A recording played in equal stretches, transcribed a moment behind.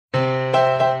Hi,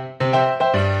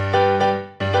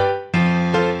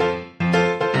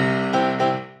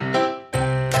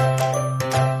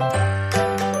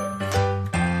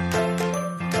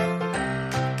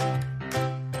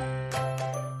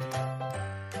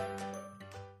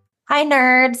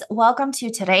 nerds. Welcome to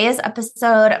today's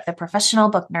episode of the Professional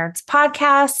Book Nerds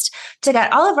podcast. To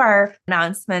get all of our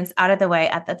announcements out of the way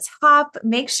at the top,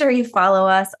 make sure you follow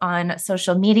us on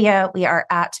social media. We are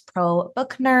at Pro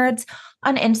Book Nerds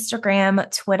on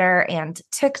Instagram, Twitter, and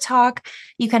TikTok.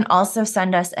 You can also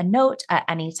send us a note at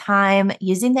any time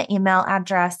using the email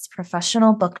address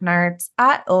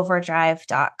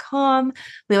professionalbooknerds@overdrive.com.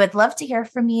 We would love to hear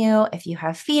from you if you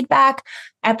have feedback,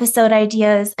 episode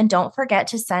ideas, and don't forget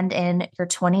to send in your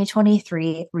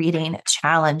 2023 reading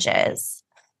challenges.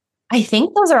 I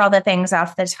think those are all the things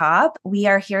off the top. We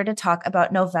are here to talk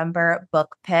about November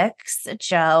book picks.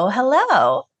 Joe,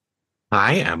 hello.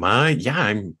 Hi, Emma.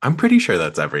 Yeah, I'm pretty sure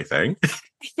that's everything. I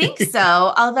think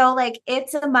so. Although,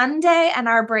 it's a Monday and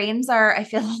our brains are, I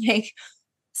feel like,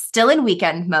 still in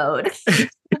weekend mode.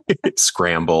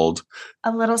 Scrambled.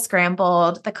 A little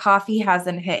scrambled. The coffee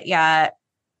hasn't hit yet.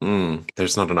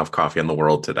 There's not enough coffee in the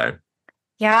world today.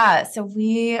 Yeah. So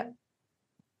we're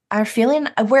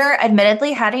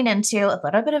admittedly heading into a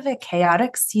little bit of a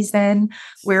chaotic season.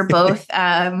 We're both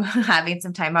having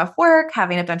some time off work,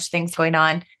 having a bunch of things going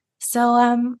on. So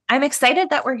I'm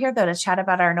excited that we're here, though, to chat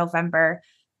about our November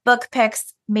book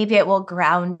picks. Maybe it will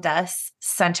ground us,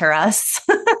 center us.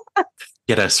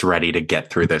 Get us ready to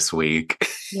get through this week.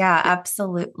 Yeah,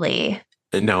 absolutely.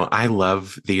 No, I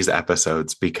love these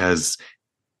episodes because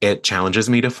it challenges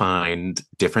me to find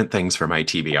different things for my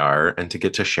TBR and to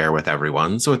get to share with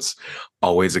everyone. So it's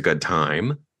always a good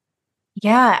time.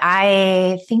 Yeah,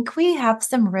 I think we have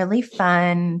some really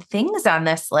fun things on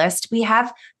this list. We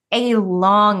have a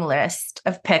long list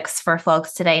of picks for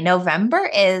folks today.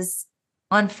 November is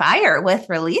on fire with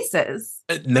releases.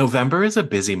 November is a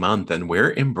busy month and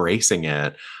we're embracing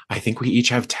it. I think we each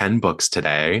have 10 books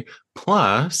today.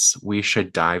 Plus, we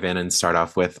should dive in and start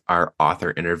off with our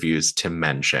author interviews to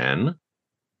mention.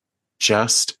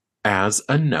 Just as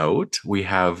a note, we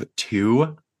have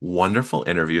two wonderful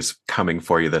interviews coming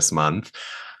for you this month.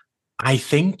 I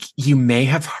think you may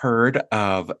have heard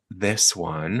of this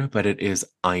one, but it is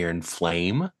Iron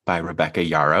Flame by Rebecca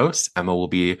Yarros. Emma will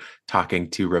be talking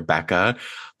to Rebecca.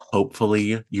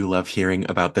 Hopefully, you love hearing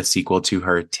about the sequel to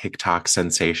her TikTok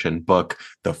sensation book,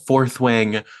 The Fourth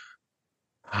Wing.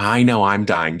 I know I'm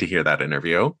dying to hear that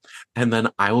interview. And then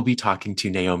I will be talking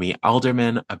to Naomi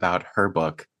Alderman about her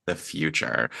book, The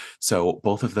Future. So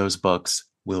both of those books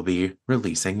will be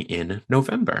releasing in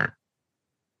November.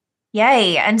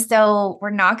 Yay. And so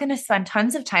we're not going to spend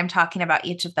tons of time talking about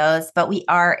each of those, but we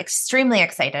are extremely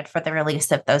excited for the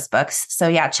release of those books. So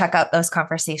yeah, check out those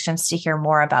conversations to hear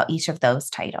more about each of those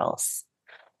titles.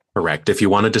 Correct. If you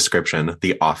want a description,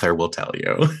 the author will tell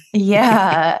you.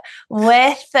 Yeah.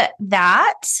 With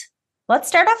that, let's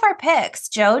start off our picks.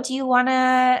 Joe, do you want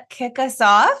to kick us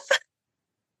off?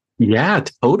 Yeah,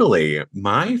 totally.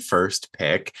 My first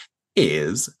pick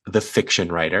is The Fiction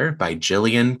Writer by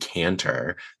Gillian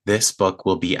Cantor. This book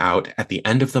will be out at the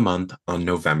end of the month on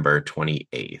November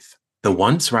 28th. The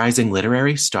once rising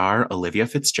literary star Olivia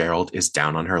Fitzgerald is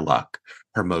down on her luck.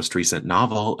 Her most recent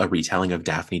novel, a retelling of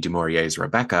Daphne du Maurier's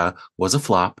Rebecca, was a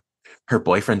flop. Her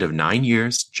boyfriend of 9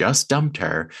 years just dumped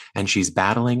her, and she's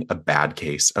battling a bad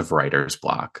case of writer's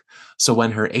block. So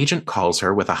when her agent calls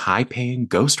her with a high-paying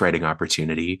ghostwriting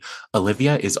opportunity,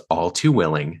 Olivia is all too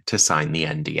willing to sign the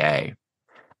NDA.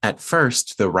 At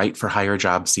first, the write-for-hire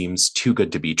job seems too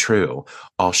good to be true.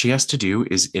 All she has to do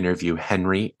is interview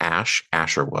Henry Ash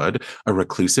Asherwood, a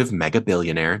reclusive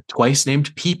mega-billionaire, twice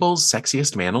named People's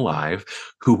Sexiest Man Alive,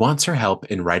 who wants her help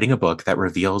in writing a book that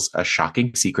reveals a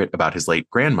shocking secret about his late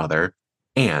grandmother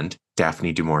and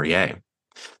Daphne du Maurier.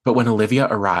 But when Olivia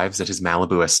arrives at his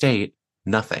Malibu estate,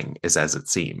 nothing is as it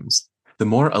seems. The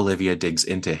more Olivia digs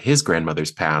into his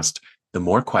grandmother's past, the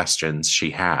more questions she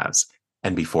has.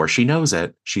 And before she knows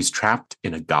it, she's trapped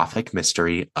in a gothic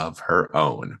mystery of her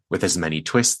own. With as many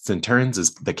twists and turns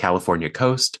as the California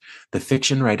coast, The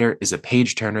Fiction Writer is a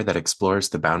page-turner that explores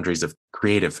the boundaries of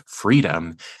creative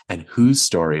freedom and whose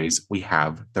stories we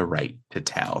have the right to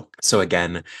tell. So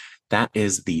again, that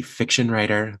is The Fiction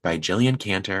Writer by Gillian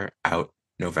Cantor, out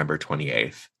November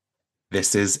 28th.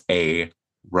 This is a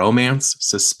romance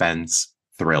suspense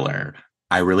thriller.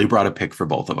 I really brought a pick for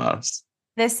both of us.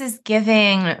 This is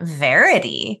giving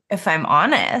Verity, if I'm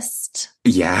honest.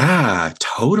 Yeah,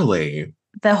 totally.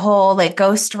 The whole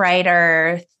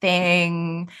ghostwriter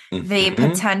thing, the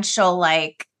potential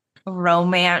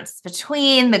romance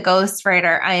between the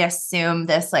ghostwriter, I assume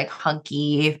this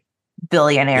hunky Yeah.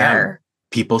 billionaire.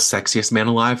 People's sexiest man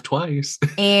alive twice.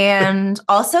 And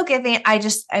also giving,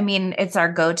 I mean, it's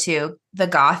our go-to, the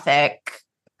Gothic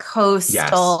Yes.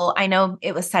 coastal. I know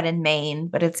it was set in Maine,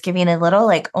 but it's giving a little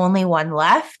like only one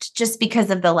left just because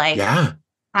of the like Yeah.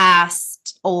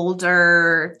 past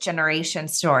older generation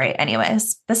story.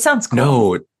 Anyways, this sounds cool.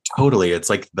 No, totally. It's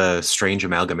like the strange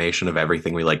amalgamation of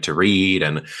everything we like to read.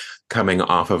 And coming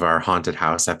off of our haunted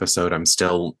house episode, I'm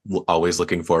still always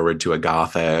looking forward to a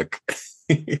gothic.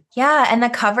 Yeah, and the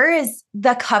cover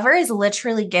is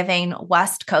literally giving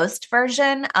West Coast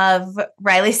version of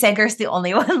Riley Sager's The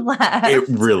Only One It Left.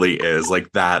 really is. Like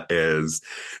that is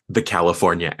the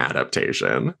California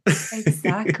adaptation.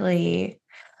 Exactly.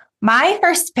 My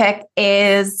first pick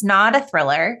is not a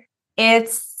thriller.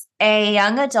 It's a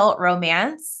young adult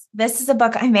romance. This is a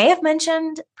book I may have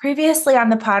mentioned previously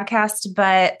on the podcast,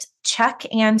 but Check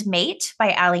and Mate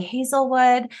by Ali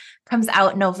Hazelwood comes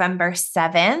out November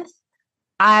 7th.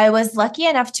 I was lucky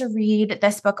enough to read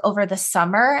this book over the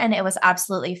summer, and it was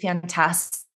absolutely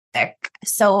fantastic.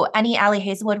 So, any Ali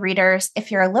Hazelwood readers,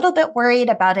 if you're a little bit worried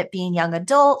about it being young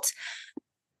adult,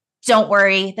 don't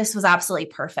worry. This was absolutely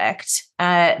perfect.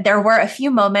 There were a few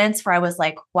moments where I was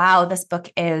like, wow, this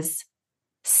book is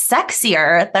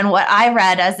sexier than what I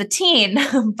read as a teen.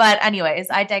 But,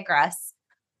 anyways, I digress.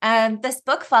 This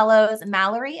book follows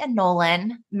Mallory and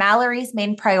Nolan. Mallory's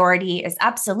main priority is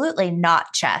absolutely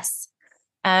not chess.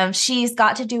 She's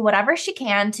got to do whatever she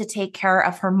can to take care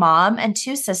of her mom and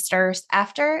two sisters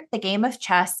after the game of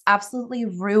chess absolutely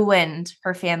ruined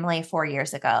her family 4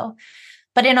 years ago.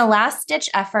 But in a last ditch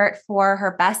effort for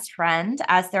her best friend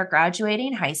as they're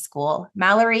graduating high school,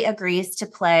 Mallory agrees to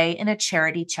play in a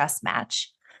charity chess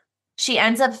match. She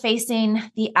ends up facing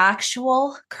the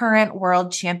actual current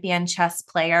world champion chess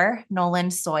player,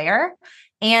 Nolan Sawyer,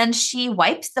 and she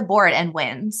wipes the board and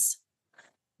wins.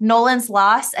 Nolan's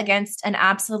loss against an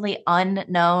absolutely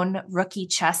unknown rookie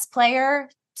chess player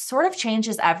sort of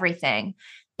changes everything.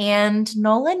 And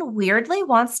Nolan weirdly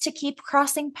wants to keep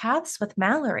crossing paths with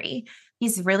Mallory.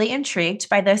 He's really intrigued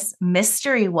by this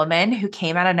mystery woman who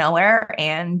came out of nowhere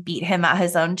and beat him at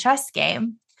his own chess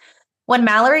game. When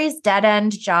Mallory's dead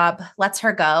end job lets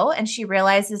her go and she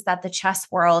realizes that the chess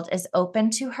world is open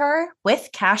to her with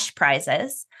cash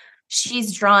prizes,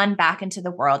 she's drawn back into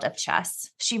the world of chess.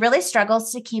 She really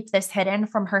struggles to keep this hidden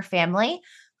from her family,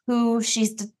 who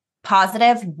she's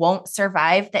positive won't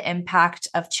survive the impact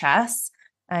of chess,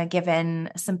 given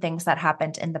some things that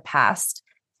happened in the past.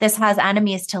 This has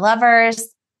enemies to lovers,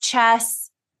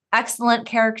 chess, excellent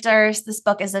characters. This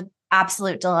book is an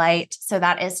absolute delight. So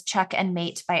that is Check and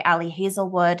Mate by Ali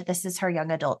Hazelwood. This is her young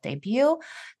adult debut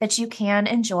that you can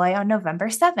enjoy on November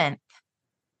 7th.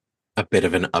 A bit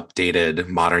of an updated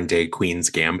modern day Queen's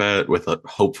Gambit with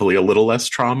hopefully a little less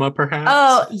trauma, perhaps.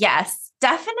 Oh, yes,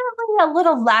 definitely a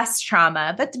little less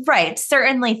trauma, but right,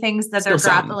 certainly things that Still they're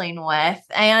grappling with.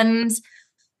 And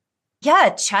yeah,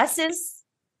 chess is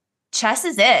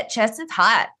it. Chess is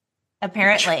hot,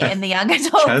 apparently, in the young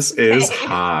adult Chess space. is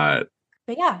hot.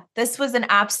 But yeah, this was an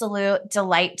absolute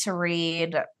delight to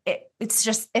read.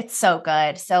 It's so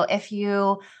good. So if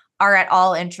you are at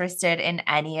all interested in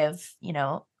any of,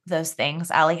 those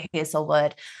things, Ali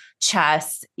Hazelwood,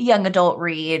 chess, young adult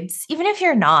reads, even if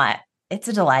you're not, it's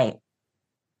a delight.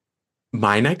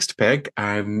 My next pick,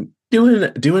 I'm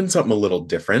doing something a little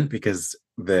different because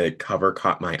the cover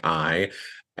caught my eye.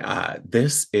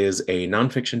 This is a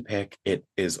nonfiction pick. It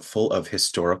is full of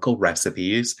historical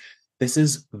recipes. This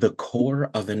is The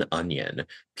Core of an Onion,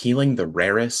 Peeling the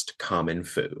Rarest Common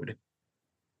Food.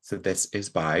 So this is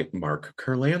by Mark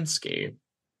Kurlansky.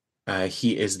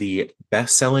 He is the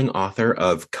best-selling author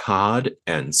of Cod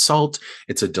and Salt.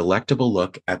 It's a delectable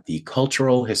look at the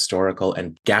cultural, historical,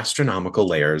 and gastronomical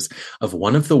layers of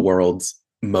one of the world's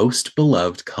most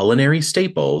beloved culinary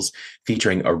staples,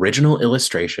 featuring original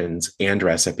illustrations and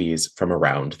recipes from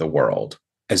around the world.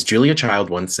 As Julia Child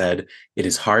once said, it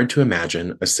is hard to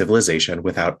imagine a civilization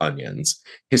without onions.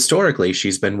 Historically,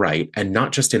 she's been right, and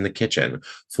not just in the kitchen.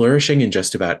 Flourishing in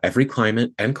just about every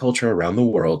climate and culture around the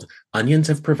world, onions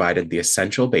have provided the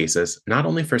essential basis not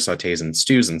only for sautés and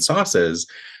stews and sauces,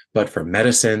 but for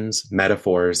medicines,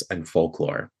 metaphors, and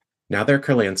folklore. Now they're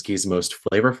Kurlansky's most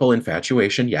flavorful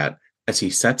infatuation yet, as he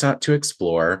sets out to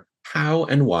explore how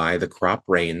and why the crop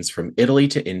reigns from Italy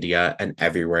to India and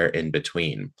everywhere in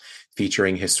between.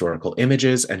 Featuring historical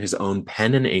images and his own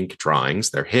pen and ink drawings,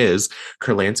 they're his,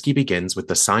 Kurlansky begins with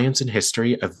the science and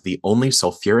history of the only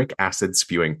sulfuric acid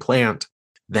spewing plant,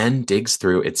 then digs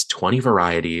through its 20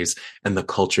 varieties and the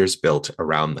cultures built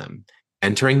around them.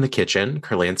 Entering the kitchen,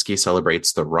 Kurlansky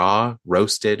celebrates the raw,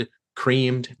 roasted,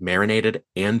 creamed, marinated,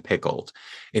 and pickled.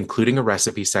 Including a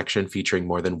recipe section featuring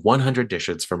more than 100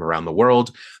 dishes from around the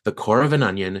world, The Core of an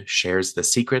Onion shares the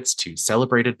secrets to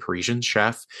celebrated Parisian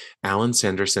chef Alan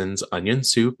Sanderson's onion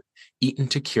soup, eaten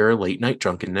to cure late night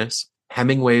drunkenness,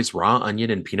 Hemingway's raw onion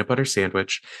and peanut butter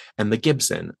sandwich, and the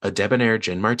Gibson, a debonair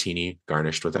gin martini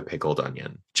garnished with a pickled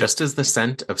onion. Just as the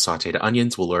scent of sauteed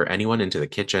onions will lure anyone into the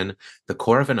kitchen, The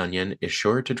Core of an Onion is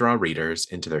sure to draw readers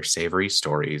into their savory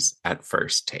stories at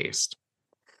first taste.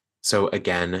 So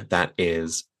again, that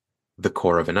is The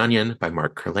Core of an Onion by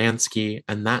Mark Kurlansky,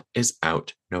 and that is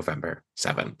out November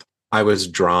 7th. I was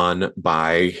drawn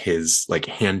by his like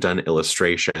hand-done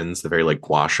illustrations, the very like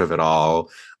gouache of it all.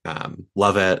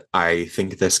 Love it. I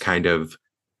think this kind of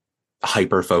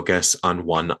hyper focus on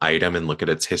one item and look at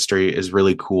its history is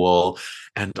really cool.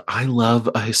 And I love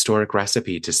a historic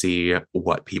recipe to see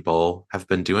what people have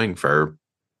been doing for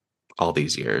all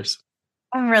these years.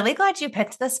 I'm really glad you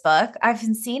picked this book. I've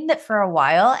been seeing it for a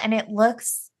while and it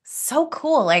looks so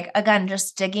cool. Like, again,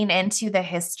 just digging into the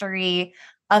history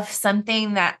of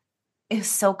something that is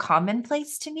so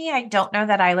commonplace to me. I don't know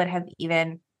that I would have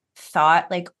even thought,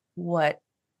 like,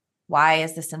 why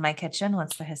is this in my kitchen?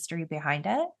 What's the history behind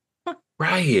it?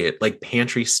 Right. Like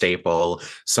pantry staple,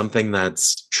 something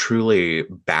that's truly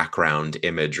background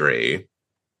imagery.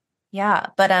 Yeah.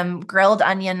 But grilled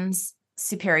onions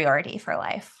superiority for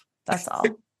life. That's all.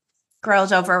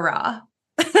 Grilled over raw.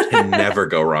 Can never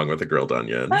go wrong with a grilled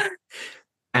onion.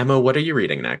 Emma, what are you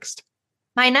reading next?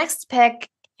 My next pick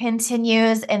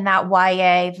continues in that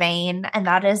YA vein, and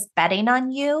that is Betting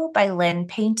on You by Lynn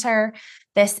Painter.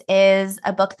 This is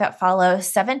a book that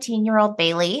follows 17-year-old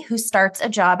Bailey, who starts a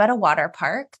job at a water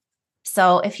park.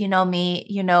 So if you know me,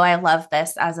 you know I love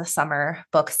this as a summer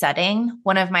book setting.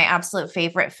 One of my absolute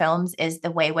favorite films is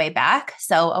The Way, Way Back.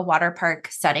 So a water park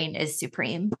setting is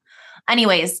supreme.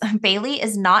 Anyways, Bailey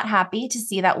is not happy to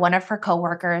see that one of her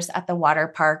coworkers at the water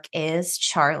park is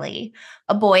Charlie,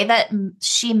 a boy that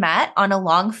she met on a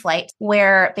long flight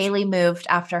where Bailey moved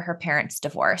after her parents'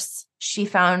 divorce. She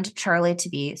found Charlie to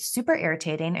be super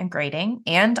irritating and grating,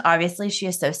 and obviously she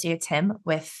associates him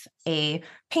with a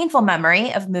painful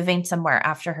memory of moving somewhere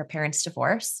after her parents'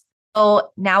 divorce.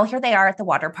 So now here they are at the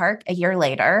water park a year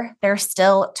later. They're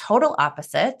still total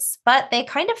opposites, but they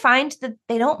kind of find that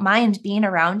they don't mind being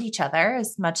around each other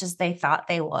as much as they thought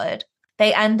they would.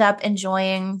 They end up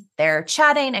enjoying their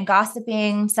chatting and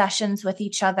gossiping sessions with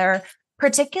each other,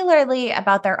 particularly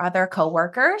about their other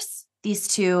coworkers, these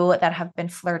two that have been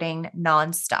flirting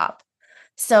nonstop.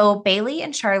 So Bailey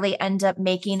and Charlie end up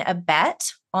making a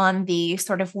bet on the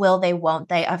sort of will they, won't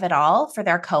they of it all for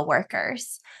their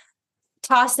coworkers.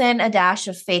 Toss in a dash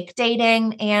of fake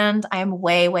dating, and I'm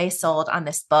way, way sold on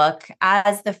this book.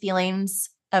 As the feelings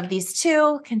of these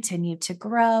two continue to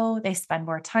grow, they spend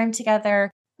more time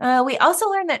together. We also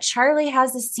learn that Charlie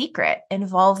has a secret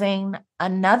involving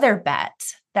another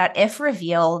bet that, if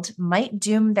revealed, might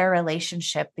doom their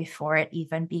relationship before it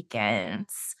even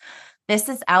begins. This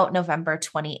is out November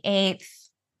 28th.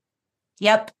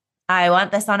 Yep, I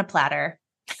want this on a platter.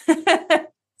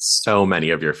 So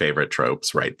many of your favorite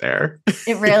tropes right there.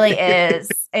 It really is.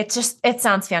 It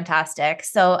sounds fantastic.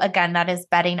 So again, that is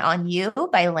Betting on You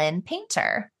by Lynn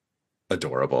Painter.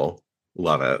 Adorable.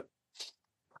 Love it.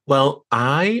 Well,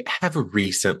 I have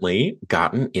recently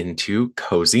gotten into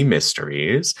cozy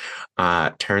mysteries.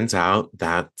 Turns out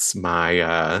that's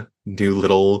my new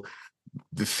little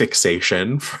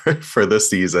fixation for the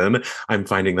season. I'm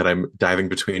finding that I'm diving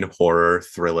between horror,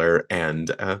 thriller, and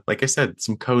like I said,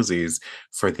 some cozies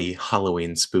for the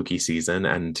Halloween spooky season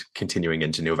and continuing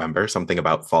into November. Something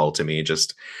about fall to me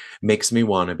just makes me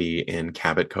want to be in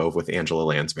Cabot Cove with Angela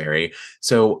Lansbury.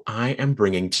 So I am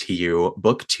bringing to you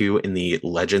book 2 in the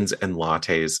Legends and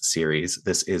Lattes series.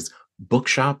 This is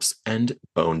Bookshops and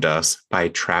Bone Dust by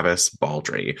Travis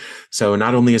Baldree. So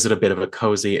not only is it a bit of a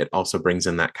cozy, it also brings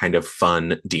in that kind of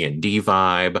fun D&D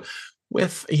vibe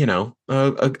with, you know,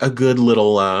 a good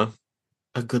little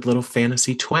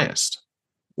fantasy twist.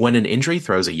 When an injury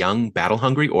throws a young,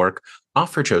 battle-hungry orc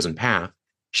off her chosen path,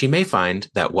 she may find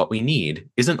that what we need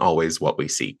isn't always what we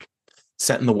seek.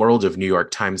 Set in the world of New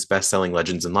York Times bestselling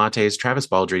Legends and Lattes, Travis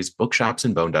Baldree's Bookshops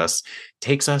and Bone Dust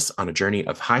takes us on a journey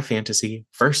of high fantasy,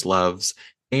 first loves,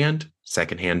 and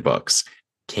secondhand books.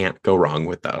 Can't go wrong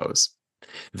with those.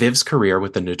 Viv's career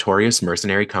with the notorious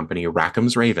mercenary company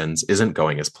Rackham's Ravens isn't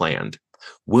going as planned.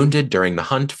 Wounded during the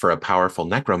hunt for a powerful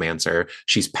necromancer,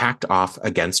 she's packed off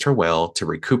against her will to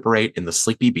recuperate in the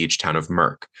sleepy beach town of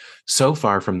Merk, so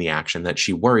far from the action that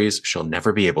she worries she'll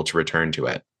never be able to return to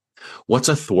it. What's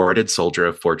a thwarted soldier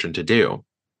of fortune to do?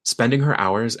 Spending her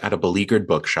hours at a beleaguered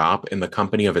bookshop in the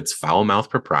company of its foul-mouthed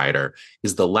proprietor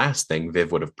is the last thing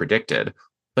Viv would have predicted,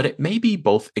 but it may be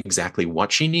both exactly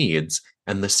what she needs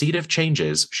and the seed of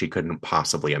changes she couldn't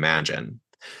possibly imagine.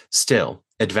 Still,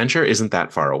 adventure isn't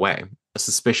that far away. A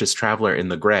suspicious traveler in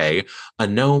the gray, a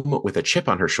gnome with a chip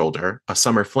on her shoulder, a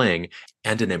summer fling,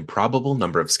 and an improbable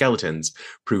number of skeletons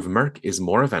prove Merk is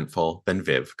more eventful than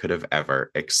Viv could have ever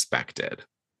expected.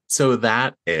 So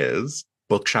that is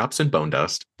Bookshops and Bone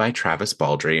Dust by Travis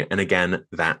Baldree. And again,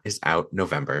 that is out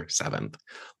November 7th.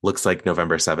 Looks like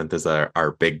November 7th is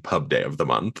our big pub day of the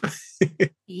month.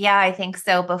 Yeah, I think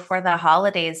so, before the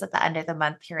holidays at the end of the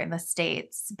month here in the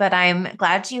States. But I'm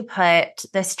glad you put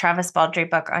this Travis Baldree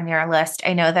book on your list.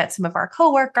 I know that some of our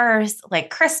coworkers,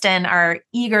 like Kristen, are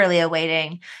eagerly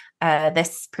awaiting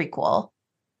this prequel.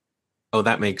 Oh,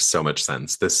 that makes so much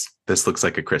sense. This looks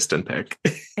like a Kristen pick.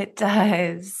 It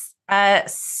does.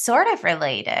 Sort of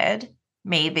related,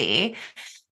 maybe,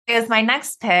 is my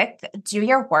next pick, Do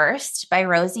Your Worst by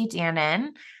Rosie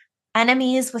Danan,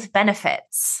 Enemies with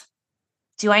Benefits.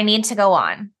 Do I need to go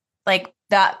on? Like,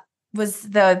 that was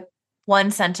the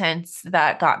one sentence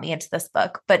that got me into this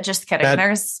book, but just kidding.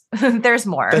 There's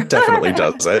more. That definitely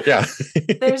does it. Yeah.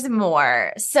 There's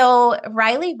more. So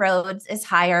Riley Rhodes is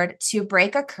hired to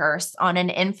break a curse on an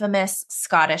infamous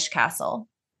Scottish castle.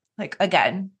 Like,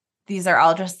 again, these are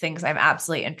all just things I'm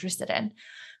absolutely interested in.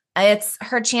 It's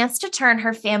her chance to turn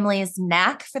her family's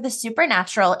knack for the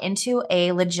supernatural into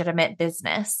a legitimate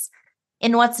business.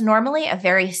 In what's normally a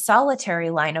very solitary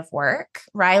line of work,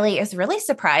 Riley is really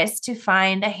surprised to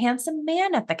find a handsome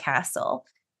man at the castle,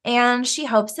 and she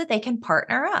hopes that they can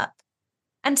partner up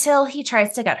until he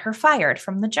tries to get her fired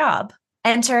from the job.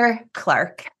 Enter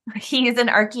Clark. He's an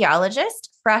archaeologist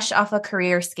fresh off a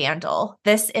career scandal.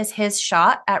 This is his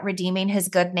shot at redeeming his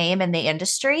good name in the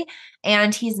industry,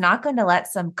 and he's not going to let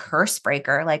some curse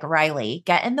breaker like Riley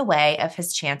get in the way of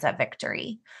his chance at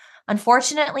victory.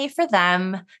 Unfortunately for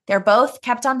them, they're both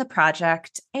kept on the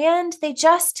project, and they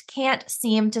just can't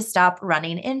seem to stop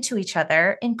running into each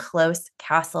other in close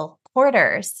castle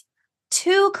quarters.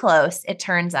 Too close, it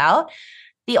turns out.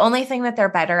 The only thing that they're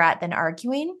better at than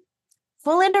arguing,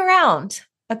 fooling around.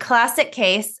 A classic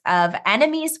case of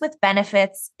enemies with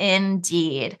benefits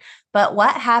indeed. But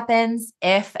what happens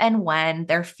if and when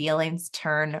their feelings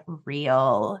turn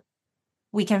real?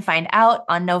 We can find out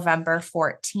on November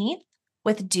 14th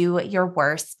with Do Your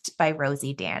Worst by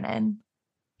Rosie Danan.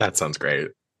 That sounds great.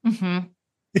 Mm-hmm.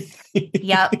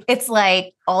 Yep. It's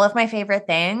like all of my favorite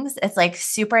things. It's like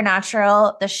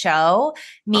Supernatural, the show,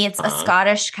 meets a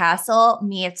Scottish castle,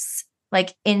 meets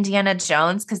like Indiana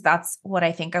Jones, because that's what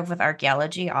I think of with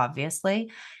archaeology, obviously.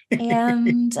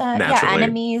 And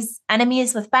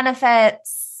enemies with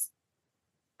benefits.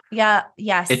 Yeah,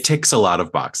 yes. It ticks a lot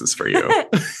of boxes for you.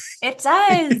 It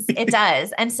does. It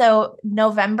does. And so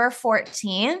November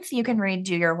 14th, you can read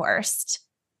Do Your Worst.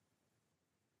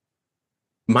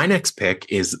 My next pick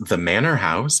is The Manor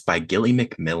House by Gilly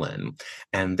McMillan.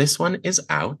 And this one is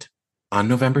out on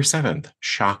November 7th.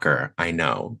 Shocker, I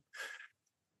know.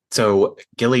 So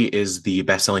Gilly is the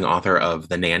best-selling author of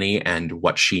The Nanny and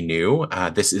What She Knew.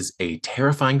 This is a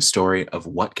terrifying story of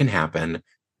what can happen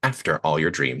after all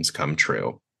your dreams come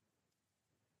true.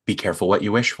 Be careful what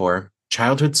you wish for.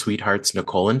 Childhood sweethearts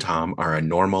Nicole and Tom are a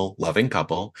normal, loving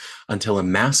couple until a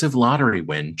massive lottery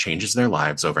win changes their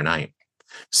lives overnight.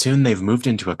 Soon they've moved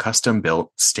into a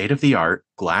custom-built, state-of-the-art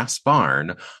glass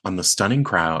barn on the stunning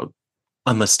grounds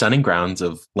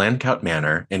of Landcout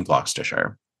Manor in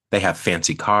Gloucestershire. They have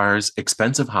fancy cars,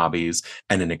 expensive hobbies,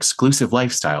 and an exclusive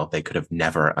lifestyle they could have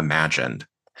never imagined.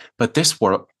 But this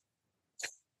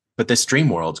dream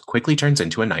world quickly turns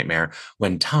into a nightmare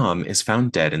when Tom is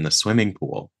found dead in the swimming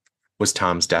pool. Was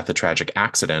Tom's death a tragic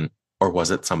accident, or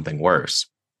was it something worse?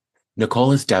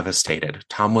 Nicole is devastated.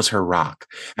 Tom was her rock,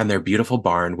 and their beautiful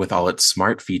barn, with all its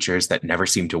smart features that never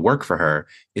seem to work for her,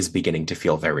 is beginning to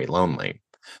feel very lonely.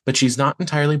 But she's not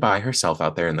entirely by herself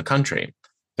out there in the country.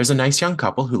 There's a nice young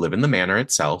couple who live in the manor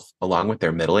itself, along with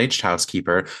their middle-aged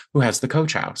housekeeper who has the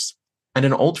coach house. And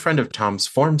an old friend of Tom's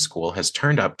form school has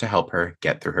turned up to help her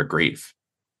get through her grief.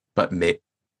 But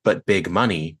big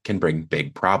money can bring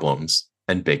big problems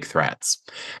and big threats.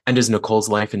 And is Nicole's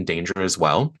life in danger as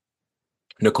well?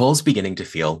 Nicole's beginning to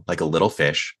feel like a little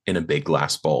fish in a big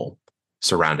glass bowl,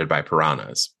 surrounded by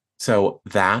piranhas. So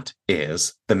that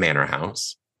is The Manor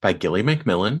House by Gilly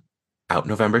McMillan, out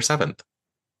November 7th.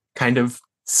 Kind of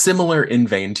similar in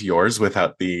vein to yours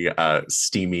without the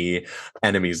steamy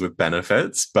enemies with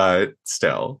benefits, but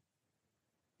still.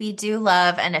 We do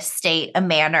love an estate, a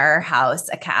manor house,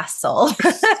 a castle.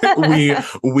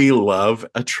 we love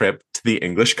a trip to the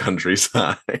English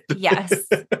countryside. Yes,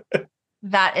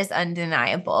 that is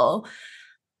undeniable.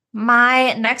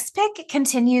 My next pick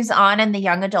continues on in the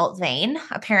young adult vein.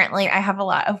 Apparently, I have a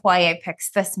lot of YA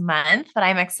picks this month, but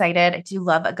I'm excited. I do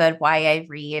love a good YA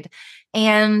read.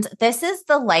 And this is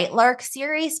the Lightlark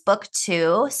series, book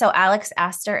 2. So Alex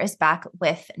Aster is back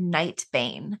with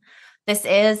Nightbane. This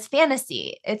is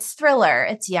fantasy, it's thriller,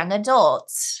 it's young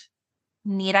adult.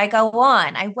 Need I go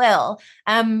on? I will.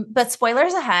 But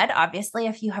spoilers ahead, obviously,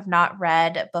 if you have not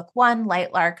read book 1,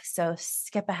 Lightlark, so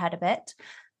skip ahead a bit.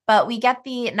 But we get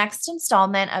the next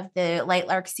installment of the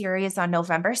Lightlark series on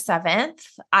November 7th.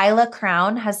 Isla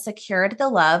Crown has secured the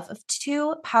love of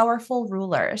 2 powerful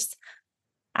rulers,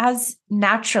 as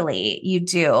naturally you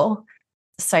do,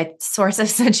 source of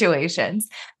situations.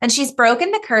 And she's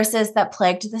broken the curses that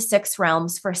plagued the 6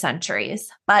 realms for centuries,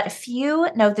 but few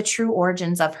know the true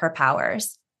origins of her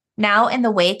powers. Now, in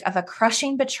the wake of a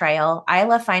crushing betrayal,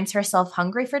 Isla finds herself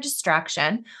hungry for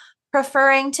distraction,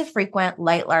 preferring to frequent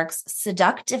Lightlark's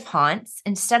seductive haunts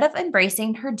instead of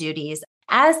embracing her duties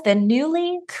as the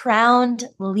newly crowned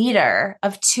leader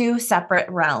of 2 separate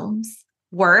realms.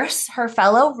 Worse, her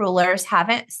fellow rulers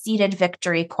haven't ceded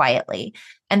victory quietly,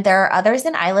 and there are others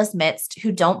in Isla's midst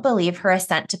who don't believe her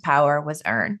ascent to power was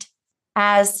earned.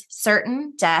 As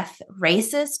certain death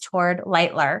races toward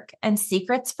Lightlark and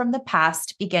secrets from the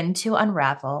past begin to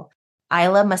unravel,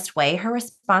 Isla must weigh her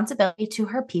responsibility to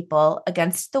her people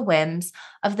against the whims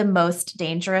of the most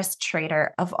dangerous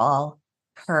traitor of all,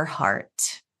 her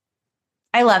heart.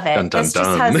 I love it. Dun, dun, This just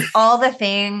dun. has all the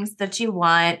things that you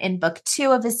want in book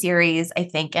 2 of the series, I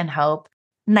think, and hope.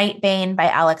 Nightbane by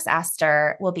Alex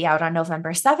Aster will be out on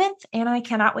November 7th, and I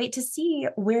cannot wait to see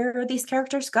where these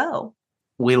characters go.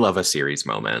 We love a series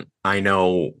moment. I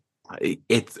know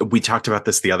we talked about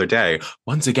this the other day.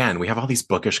 Once again, we have all these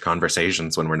bookish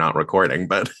conversations when we're not recording,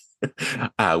 but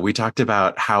we talked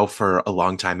about how for a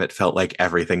long time it felt like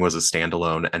everything was a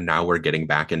standalone, and now we're getting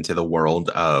back into the world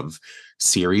of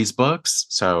series books.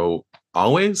 So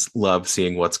always love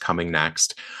seeing what's coming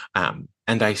next. And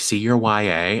I see your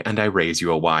YA and I raise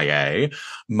you a YA.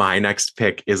 My next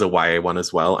pick is a YA one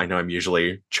as well. I know I'm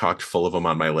usually chocked full of them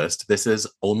on my list. This is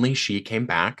Only She Came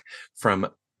Back from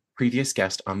previous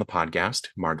guest on the podcast,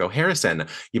 Margot Harrison.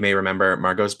 You may remember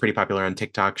Margot's pretty popular on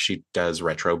TikTok. She does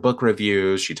retro book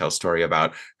reviews. She tells story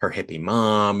about her hippie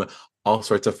mom, all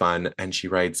sorts of fun. And she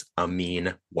writes a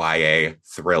mean YA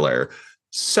thriller.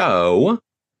 So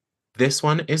this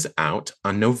one is out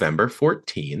on November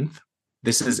 14th.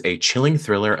 This is a chilling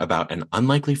thriller about an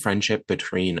unlikely friendship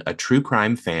between a true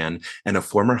crime fan and a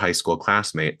former high school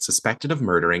classmate suspected of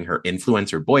murdering her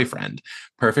influencer boyfriend,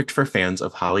 perfect for fans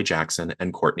of Holly Jackson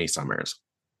and Courtney Summers.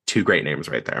 2 great names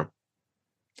right there.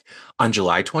 On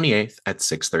July 28th at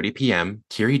 6:30 p.m.,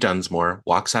 Kiri Dunsmore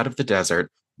walks out of the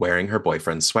desert wearing her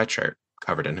boyfriend's sweatshirt,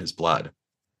 covered in his blood.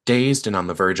 Dazed and on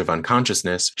the verge of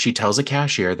unconsciousness, she tells a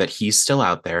cashier that he's still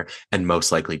out there and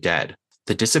most likely dead.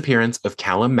 The disappearance of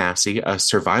Callum Massey, a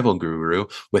survival guru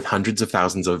with hundreds of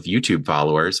thousands of YouTube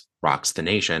followers, rocks the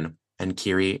nation, and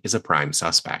Kiri is a prime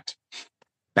suspect.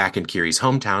 Back in Kiri's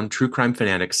hometown, true crime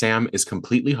fanatic Sam is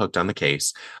completely hooked on the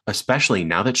case, especially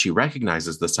now that she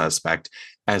recognizes the suspect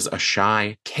as a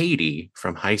shy Katie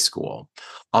from high school.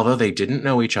 Although they didn't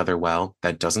know each other well,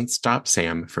 that doesn't stop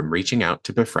Sam from reaching out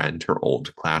to befriend her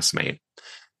old classmate.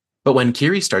 But when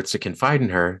Kiri starts to confide in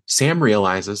her, Sam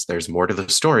realizes there's more to the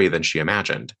story than she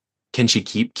imagined. Can she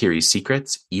keep Kiri's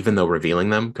secrets, even though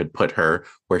revealing them could put her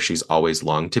where she's always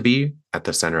longed to be, at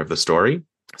the center of the story?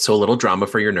 So a little drama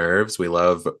for your nerves. We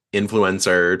love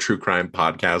influencer, true crime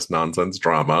podcast, nonsense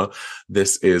drama.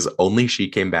 This is Only She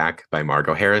Came Back by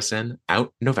Margot Harrison,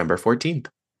 out November 14th.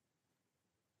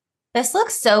 This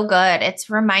looks so good. It's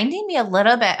reminding me a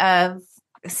little bit of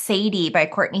Sadie by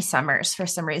Courtney Summers for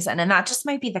some reason. And that just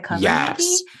might be the cover. Yes.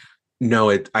 Maybe? No,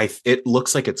 it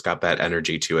looks like it's got that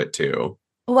energy to it too.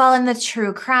 Well, in the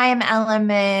true crime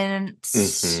element.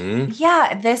 Mm-hmm.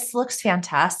 Yeah, this looks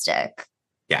fantastic.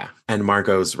 Yeah. And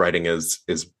Margot's writing is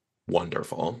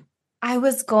wonderful. I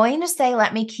was going to say,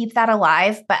 let me keep that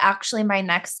alive, but actually my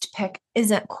next pick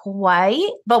isn't quite,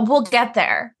 but we'll get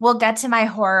there. We'll get to my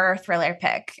horror thriller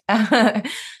pick.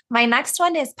 My next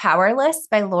one is Powerless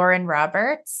by Lauren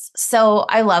Roberts. So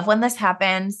I love when this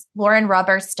happens. Lauren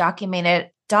Roberts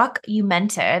documented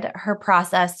her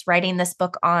process writing this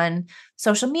book on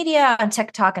social media, on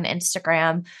TikTok and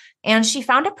Instagram. And she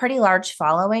found a pretty large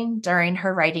following during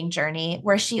her writing journey,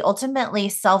 where she ultimately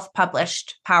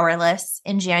self-published Powerless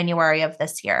in January of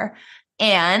this year.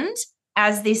 And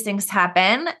as these things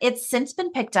happen, it's since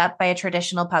been picked up by a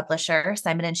traditional publisher,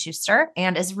 Simon & Schuster,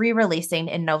 and is re-releasing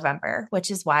in November, which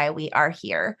is why we are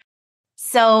here.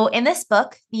 So in this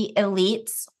book, the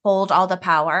elites hold all the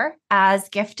power as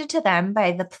gifted to them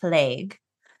by the plague.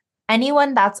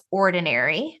 Anyone that's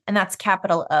ordinary, and that's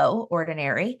capital O,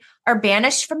 ordinary, are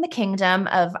banished from the kingdom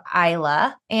of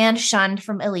Isla and shunned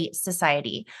from elite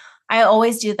society. I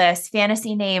always do this.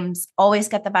 Fantasy names always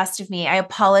get the best of me. I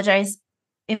apologize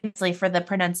immensely for the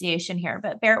pronunciation here,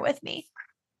 but bear with me.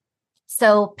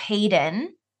 So Payden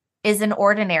is an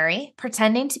ordinary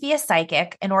pretending to be a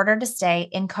psychic in order to stay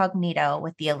incognito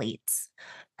with the elites.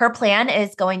 Her plan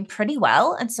is going pretty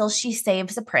well until she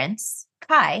saves a prince,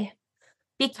 Kai.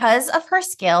 Because of her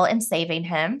skill in saving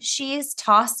him, she's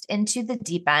tossed into the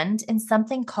deep end in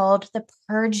something called the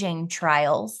Purging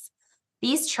Trials.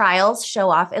 These trials show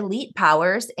off elite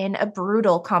powers in a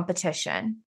brutal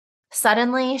competition.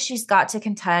 Suddenly, she's got to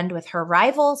contend with her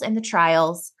rivals in the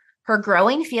trials, her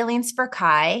growing feelings for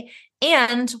Kai,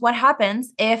 and what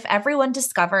happens if everyone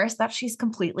discovers that she's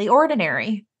completely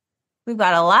ordinary. We've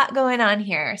got a lot going on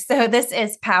here. So this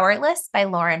is Powerless by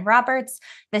Lauren Roberts.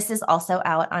 This is also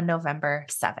out on November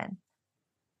 7th.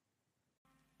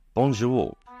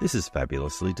 Bonjour. This is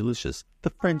Fabulously Delicious, the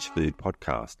French food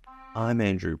podcast. I'm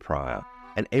Andrew Pryor,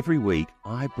 and every week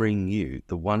I bring you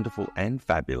the wonderful and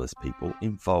fabulous people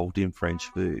involved in French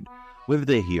food, whether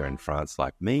they're here in France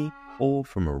like me or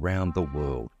from around the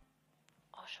world.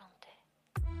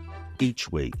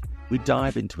 Each week, we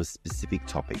dive into a specific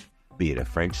topic, be it a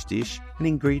French dish, an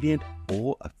ingredient,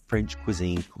 or a French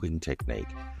cuisine cooking technique.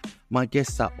 My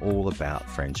guests are all about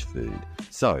French food.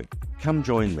 So, come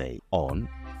join me on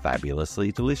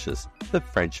Fabulously Delicious, the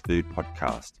French food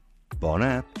podcast. Bon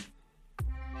app!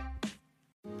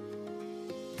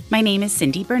 My name is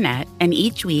Cindy Burnett, and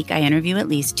each week I interview at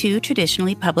least 2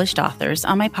 traditionally published authors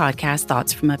on my podcast,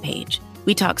 Thoughts from a Page.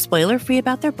 We talk spoiler-free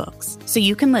about their books, so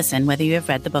you can listen whether you have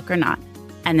read the book or not.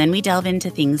 And then we delve into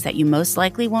things that you most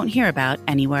likely won't hear about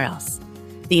anywhere else.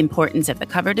 The importance of the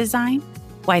cover design,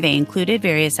 why they included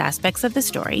various aspects of the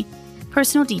story,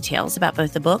 personal details about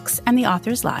both the books and the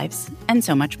authors' lives, and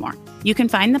so much more. You can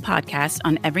find the podcast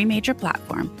on every major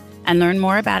platform and learn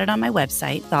more about it on my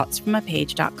website,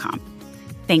 thoughtsfromapage.com.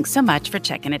 Thanks so much for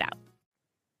checking it out.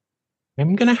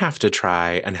 I'm going to have to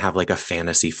try and have like a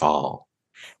fantasy fall.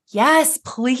 Yes,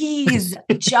 please.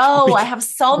 Joe, I have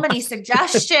so many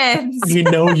suggestions. You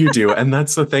know you do. And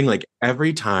that's the thing. Like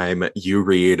every time you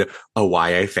read a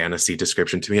YA fantasy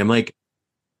description to me, I'm like,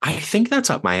 I think that's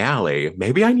up my alley.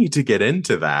 Maybe I need to get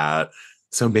into that.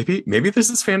 So maybe this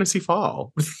is fantasy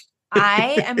fall.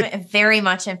 I am very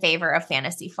much in favor of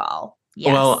fantasy fall.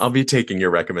 Yes. Well, I'll be taking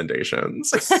your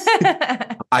recommendations.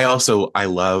 I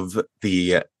love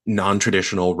the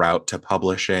non-traditional route to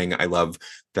publishing. I love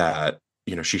that,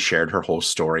 she shared her whole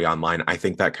story online. I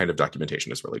think that kind of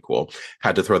documentation is really cool.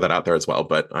 Had to throw that out there as well,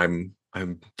 but I'm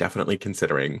definitely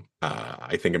considering,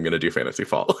 I think I'm going to do fantasy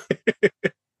fall.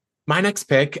 My next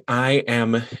pick, I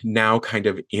am now kind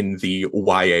of in the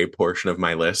YA portion of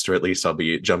my list, or at least I'll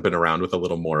be jumping around with a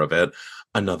little more of it.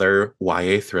 Another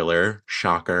YA thriller,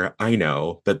 shocker, I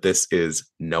know, but this is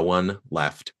No One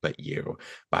Left But You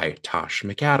by Tosh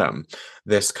McAdam.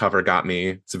 This cover got me.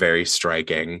 It's very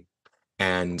striking.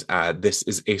 And this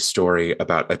is a story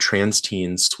about a trans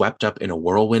teen swept up in a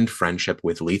whirlwind friendship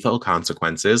with lethal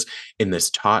consequences in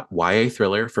this taut YA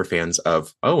thriller for fans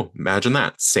of, oh, imagine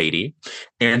that, Sadie,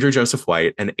 Andrew Joseph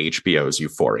White, and HBO's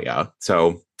Euphoria.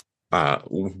 So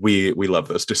we love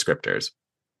those descriptors.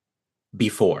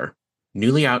 Before,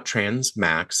 newly out trans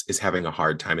Max is having a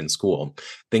hard time in school.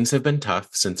 Things have been tough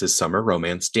since his summer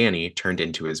romance Danny turned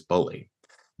into his bully.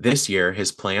 This year,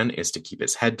 his plan is to keep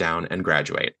his head down and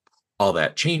graduate. All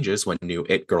that changes when new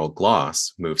it girl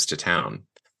Gloss moves to town.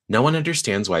 No one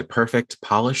understands why perfect,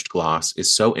 polished Gloss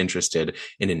is so interested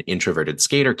in an introverted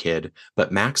skater kid,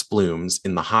 but Max blooms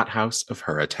in the hothouse of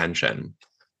her attention.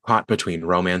 Caught between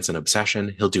romance and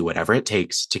obsession, he'll do whatever it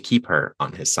takes to keep her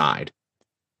on his side.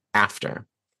 After.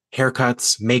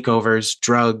 Haircuts, makeovers,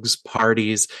 drugs,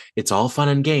 parties, it's all fun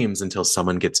and games until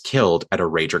someone gets killed at a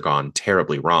rager gone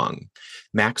terribly wrong.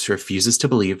 Max refuses to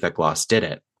believe that Gloss did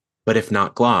it. But if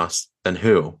not Gloss, then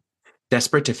who?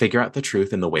 Desperate to figure out the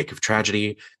truth in the wake of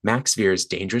tragedy, Max veers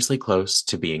dangerously close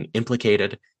to being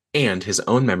implicated, and his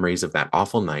own memories of that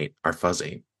awful night are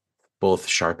fuzzy. Both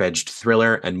sharp-edged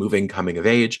thriller and moving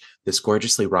coming-of-age, this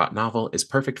gorgeously wrought novel is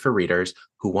perfect for readers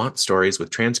who want stories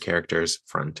with trans characters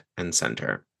front and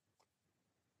center.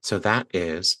 So that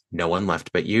is No One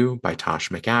Left But You by Tosh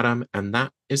McAdam, and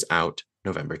that is out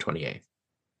November 28th.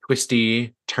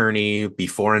 Twisty, turny,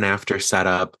 before and after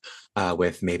setup,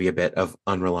 with maybe a bit of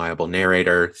unreliable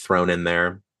narrator thrown in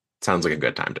there. Sounds like a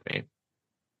good time to me.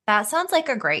 That sounds like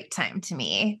a great time to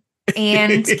me.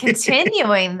 And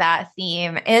continuing that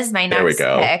theme is my next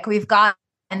pick. We've gotten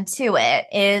to it,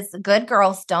 is Good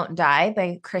Girls Don't Die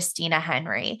by Christina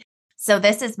Henry. So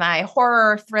this is my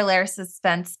horror thriller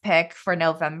suspense pick for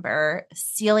November.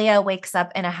 Celia wakes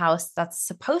up in a house that's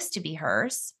supposed to be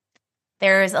hers.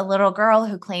 There's a little girl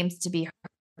who claims to be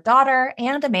her daughter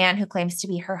and a man who claims to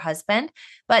be her husband.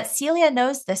 But Celia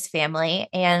knows this family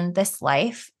and this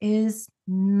life is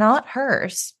not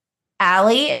hers.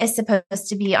 Allie is supposed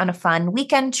to be on a fun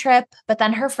weekend trip, but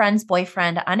then her friend's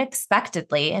boyfriend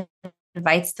unexpectedly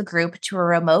invites the group to a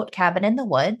remote cabin in the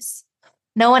woods.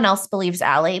 No one else believes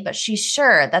Allie, but she's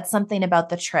sure that something about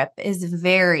the trip is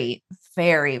very,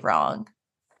 very wrong.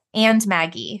 And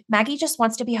Maggie. Maggie just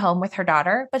wants to be home with her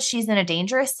daughter, but she's in a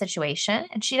dangerous situation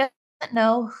and she doesn't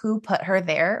know who put her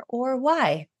there or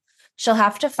why. She'll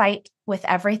have to fight with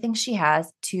everything she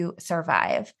has to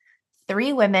survive.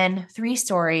 3 women, 3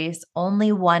 stories,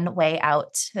 only one way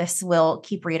out. This will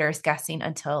keep readers guessing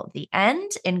until the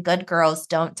end in Good Girls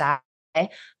Don't Die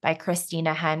by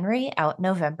Christina Henry, out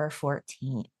November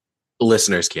 14th.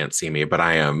 Listeners can't see me, but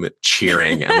I am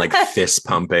cheering and like fist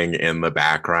pumping in the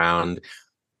background.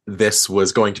 This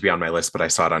was going to be on my list, but I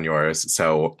saw it on yours.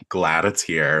 So glad it's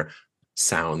here.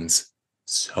 Sounds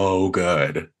so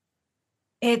good.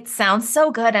 It sounds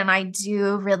so good. And I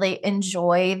do really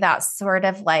enjoy that sort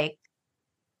of like,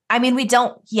 I mean, we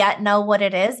don't yet know what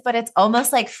it is, but it's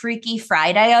almost like Freaky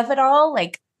Friday of it all,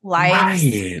 like live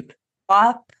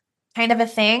swap kind of a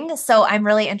thing. So I'm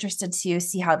really interested to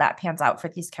see how that pans out for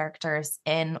these characters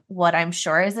in what I'm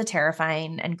sure is a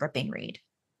terrifying and gripping read.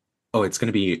 Oh, it's going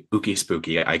to be ooky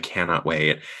spooky. I cannot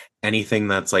wait. Anything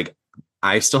that's like,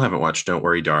 I still haven't watched Don't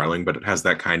Worry, Darling, but it has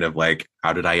that kind of like,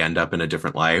 how did I end up in a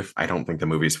different life? I don't think the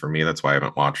movie's for me. That's why I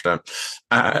haven't watched it.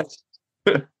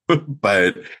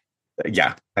 But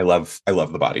yeah, I love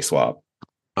the body swap.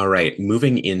 All right,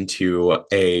 moving into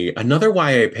another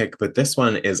YA pick, but this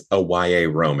one is a YA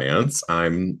romance.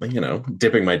 I'm,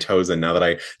 dipping my toes in now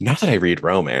that I read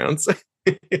romance.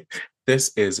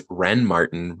 This is Wren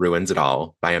Martin Ruins It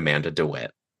All by Amanda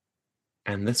DeWitt.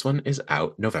 And this one is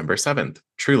out November 7th.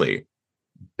 Truly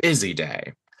busy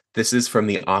day. This is from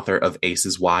the author of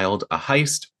Aces Wild, A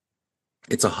Heist.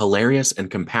 It's a hilarious and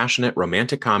compassionate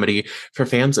romantic comedy for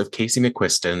fans of Casey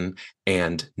McQuiston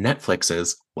and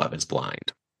Netflix's Love is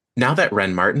Blind. Now that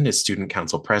Wren Martin is student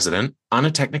council president, on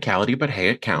a technicality, but hey,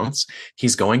 it counts,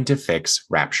 he's going to fix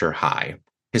Rapture High.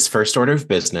 His first order of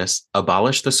business,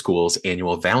 abolish the school's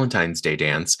annual Valentine's Day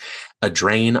dance, a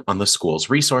drain on the school's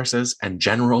resources and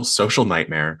general social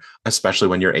nightmare, especially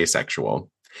when you're asexual.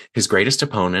 His greatest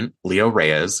opponent, Leo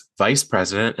Reyes, vice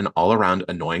president and all-around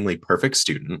annoyingly perfect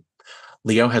student.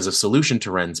 Leo has a solution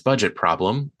to Wren's budget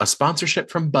problem, a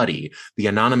sponsorship from Buddy, the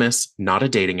anonymous, not a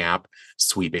dating app,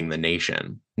 sweeping the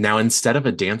nation. Now, instead of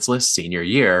a danceless senior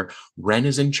year, Wren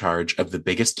is in charge of the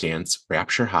biggest dance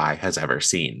Rapture High has ever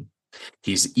seen.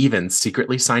 He's even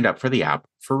secretly signed up for the app,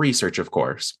 for research, of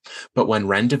course. But when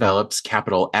Wren develops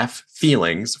capital F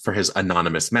feelings for his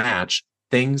anonymous match,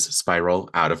 things spiral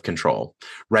out of control.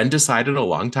 Wren decided a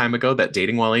long time ago that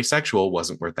dating while asexual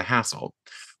wasn't worth the hassle.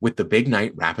 With the big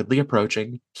night rapidly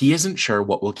approaching, he isn't sure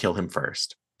what will kill him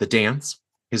first. The dance,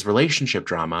 his relationship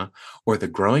drama, or the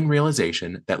growing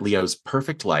realization that Leo's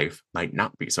perfect life might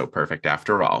not be so perfect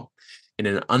after all. In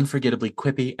an unforgettably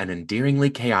quippy and endearingly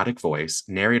chaotic voice,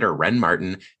 narrator Wren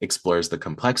Martin explores the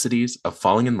complexities of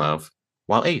falling in love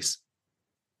while ace.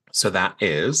 So that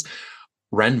is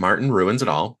Wren Martin Ruins It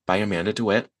All by Amanda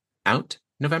DeWitt, out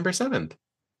November 7th.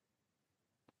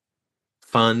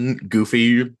 Fun,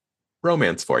 goofy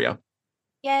romance for you.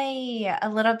 Yay. A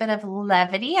little bit of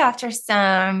levity after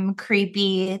some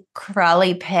creepy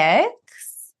crawly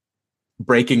pics.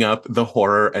 Breaking up the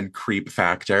horror and creep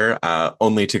factor,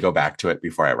 only to go back to it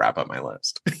before I wrap up my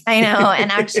list. I know.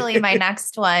 And actually, my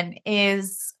next one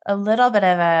is a little bit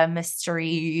of a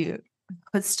mystery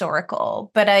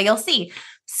historical, but you'll see.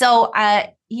 So,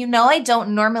 I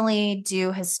don't normally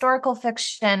do historical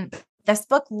fiction. This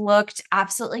book looked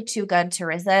absolutely too good to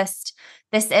resist.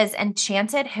 This is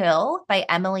Enchanted Hill by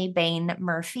Emily Bain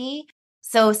Murphy.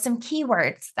 So some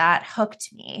keywords that hooked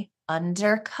me: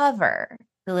 undercover,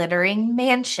 glittering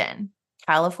mansion,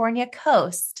 California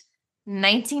coast,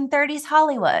 1930s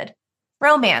Hollywood,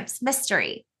 romance,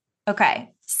 mystery. Okay,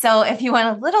 so if you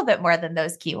want a little bit more than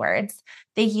those keywords,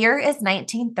 the year is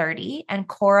 1930 and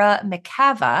Cora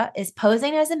McCava is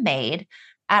posing as a maid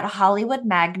at Hollywood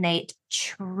magnate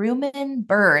Truman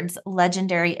Bird's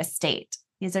legendary estate.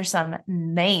 These are some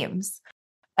names.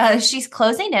 She's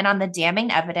closing in on the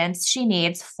damning evidence she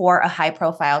needs for a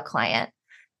high-profile client.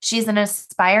 She's an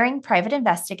aspiring private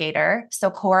investigator,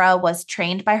 so Cora was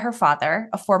trained by her father,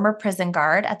 a former prison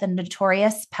guard at the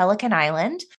notorious Pelican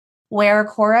Island, where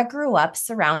Cora grew up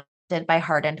surrounded respected by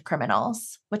hardened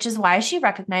criminals, which is why she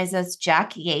recognizes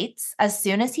Jack Yates as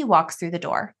soon as he walks through the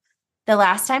door. The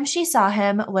last time she saw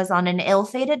him was on an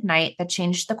ill-fated night that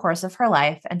changed the course of her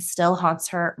life and still haunts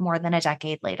her more than a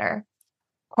decade later.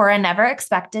 Cora never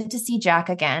expected to see Jack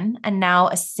again, and now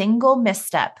a single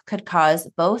misstep could cause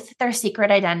both their secret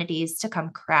identities to come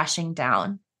crashing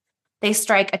down. They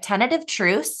strike a tentative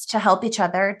truce to help each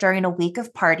other during a week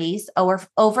of parties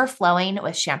overflowing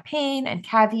with champagne and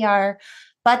caviar,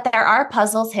 but there are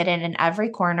puzzles hidden in every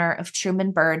corner of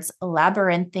Truman Bird's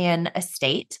labyrinthian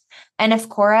estate. And if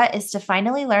Cora is to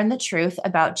finally learn the truth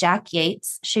about Jack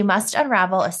Yates, she must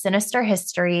unravel a sinister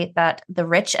history that the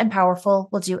rich and powerful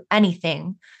will do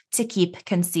anything to keep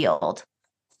concealed.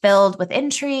 Filled with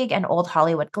intrigue and old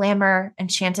Hollywood glamour,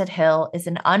 Enchanted Hill is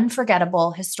an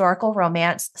unforgettable historical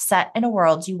romance set in a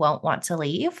world you won't want to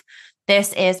leave.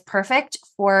 This is perfect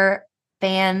for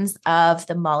fans of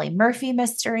the Molly Murphy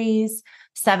mysteries,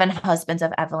 Seven Husbands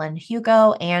of Evelyn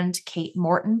Hugo, and Kate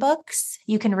Morton books.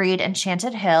 You can read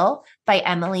Enchanted Hill by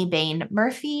Emily Bain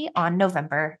Murphy on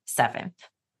November 7th.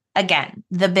 Again,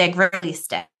 the big release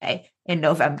day in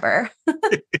November.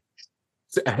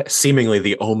 Seemingly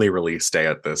the only release day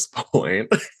at this point.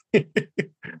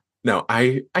 No,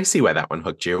 I see why that one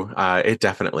hooked you. It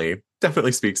definitely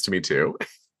speaks to me too.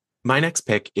 My next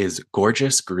pick is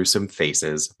Gorgeous Gruesome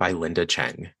Faces by Linda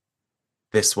Cheng.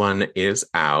 This one is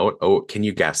out. Oh, can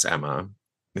you guess, Emma?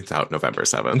 It's out November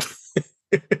 7th.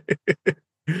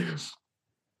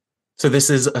 So this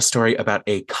is a story about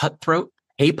a cutthroat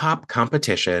K-pop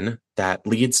competition that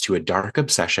leads to a dark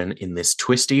obsession in this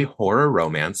twisty horror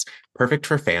romance, perfect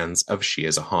for fans of She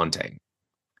Is a Haunting.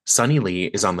 Sunny Lee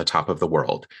is on the top of the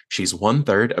world. She's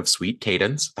 1/3 of Sweet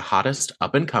Cadence, the hottest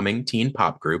up-and-coming teen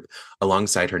pop group,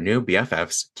 alongside her new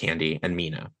BFFs, Candy and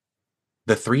Mina.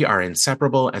 The three are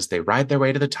inseparable as they ride their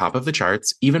way to the top of the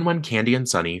charts, even when Candy and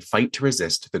Sunny fight to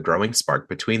resist the growing spark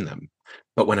between them.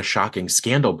 But when a shocking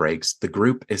scandal breaks, the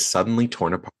group is suddenly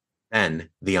torn apart. Then,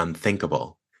 the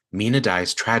unthinkable. Mina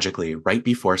dies tragically right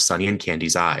before Sunny and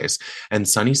Candy's eyes, and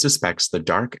Sunny suspects the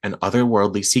dark and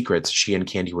otherworldly secrets she and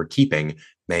Candy were keeping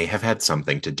may have had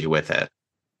something to do with it.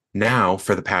 Now,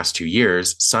 for the past 2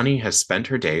 years, Sunny has spent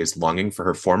her days longing for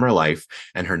her former life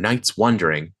and her nights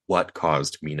wondering what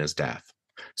caused Mina's death.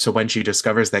 So when she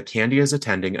discovers that Candy is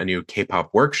attending a new K-pop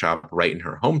workshop right in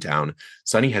her hometown,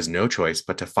 Sunny has no choice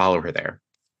but to follow her there.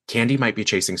 Candy might be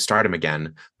chasing stardom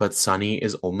again, but Sunny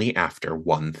is only after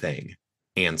one thing: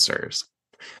 answers.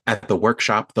 At the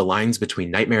workshop, the lines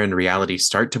between nightmare and reality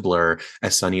start to blur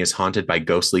as Sunny is haunted by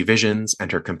ghostly visions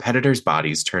and her competitors'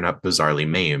 bodies turn up bizarrely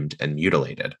maimed and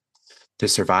mutilated. To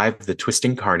survive the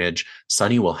twisting carnage,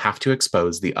 Sunny will have to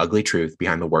expose the ugly truth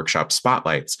behind the workshop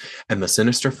spotlights and the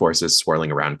sinister forces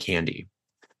swirling around Candy.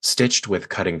 Stitched with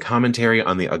cutting commentary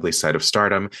on the ugly side of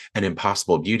stardom and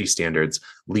impossible beauty standards,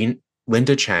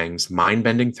 Linda Cheng's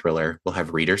mind-bending thriller will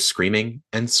have readers screaming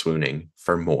and swooning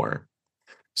for more.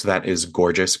 So that is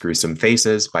Gorgeous Gruesome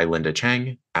Faces by Linda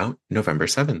Cheng, out November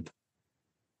 7th.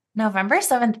 November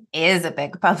 7th is a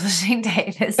big publishing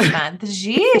day this month.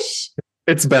 Sheesh.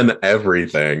 It's been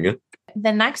everything.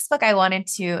 The next book I wanted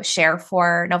to share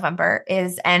for November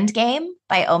is Endgame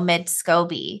by Omid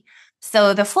Scobie.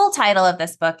 So the full title of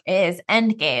this book is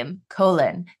Endgame,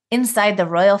 Inside the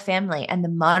Royal Family and the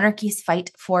Monarchy's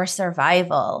Fight for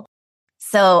Survival.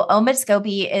 So Omid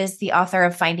Scobie is the author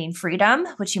of Finding Freedom,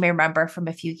 which you may remember from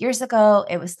a few years ago.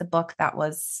 It was the book that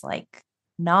was like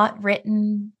not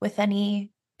written with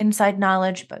any inside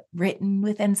knowledge, but written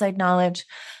with inside knowledge.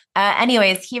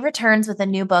 Anyways, he returns with a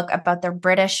new book about the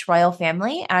British royal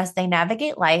family as they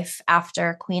navigate life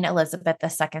after Queen Elizabeth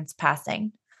II's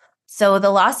passing. So the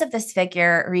loss of this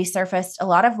figure resurfaced a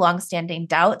lot of longstanding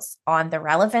doubts on the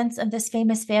relevance of this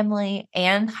famous family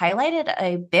and highlighted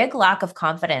a big lack of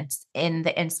confidence in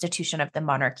the institution of the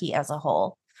monarchy as a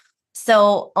whole.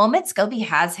 So Omid Scobie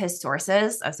has his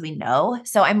sources, as we know.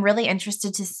 So I'm really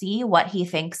interested to see what he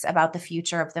thinks about the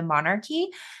future of the monarchy,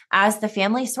 as the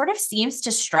family sort of seems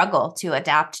to struggle to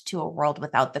adapt to a world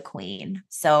without the queen.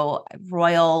 So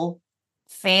royal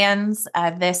fans,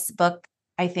 this book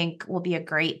I think will be a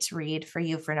great read for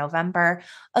you for November.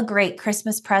 A great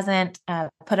Christmas present.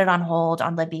 Put it on hold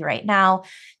on Libby right now.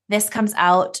 This comes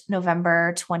out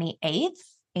November 28th.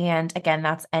 And again,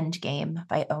 that's Endgame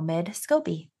by Omid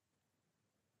Scobie.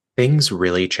 Things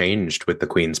really changed with the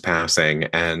Queen's passing,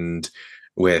 and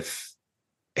with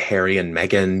Harry and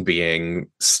Meghan being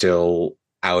still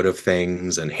out of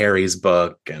things and Harry's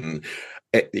book. And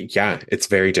it's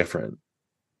very different.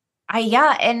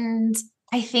 And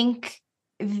I think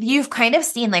you've kind of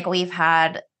seen, like, we've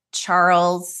had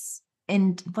Charles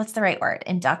what's the right word?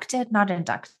 Inducted? Not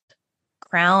inducted.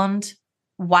 crowned.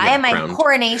 Why am I crowned.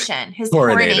 Coronation? His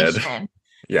Coronated. coronation.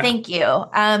 Yeah. Thank you.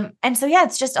 And so, yeah,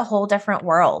 it's just a whole different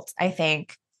world. I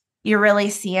think you're really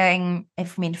seeing,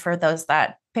 for those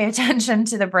that pay attention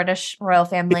to the British royal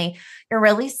family, you're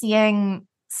really seeing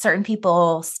certain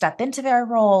people step into their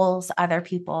roles. Other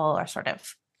people are sort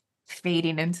of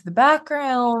fading into the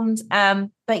background.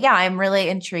 But yeah, I'm really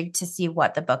intrigued to see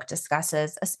what the book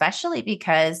discusses, especially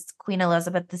because Queen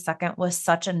Elizabeth II was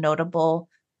such a notable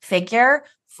figure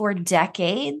for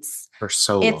decades. For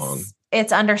so long.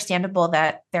 It's understandable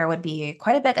that there would be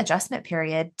quite a big adjustment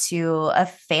period to a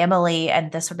family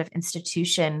and this sort of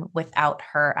institution without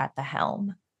her at the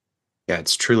helm. Yeah,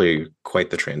 it's truly quite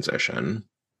the transition.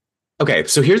 Okay,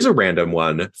 so here's a random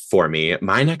one for me.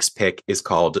 My next pick is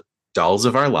called Dolls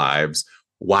of Our Lives: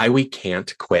 Why We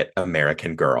Can't Quit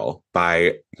American Girl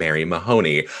by Mary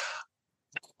Mahoney.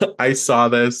 I saw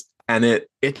this and it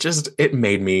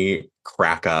made me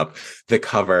crack up. The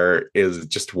cover is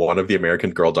just one of the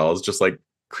American Girl dolls just like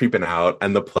creeping out,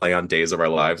 and the play on Days of Our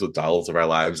Lives with Dolls of Our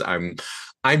Lives.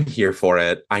 I'm here for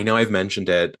it. I know I've mentioned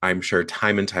it, I'm sure,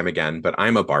 time and time again, but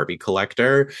I'm a Barbie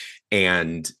collector,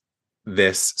 and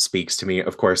this speaks to me.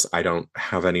 Of course, I don't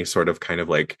have any sort of kind of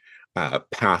like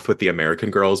path with the American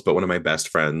Girls, but one of my best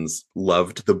friends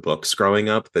loved the books growing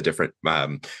up, the different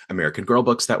American Girl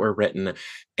books that were written.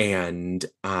 And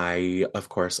I, of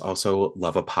course, also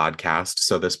love a podcast.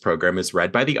 So this program is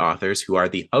read by the authors who are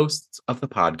the hosts of the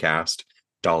podcast,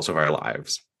 Dolls of Our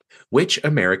Lives. Which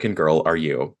American Girl are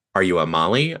you? Are you a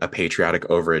Molly, a patriotic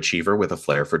overachiever with a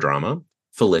flair for drama?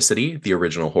 Felicity, the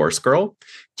original horse girl?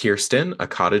 Kirsten, a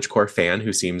cottagecore fan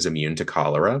who seems immune to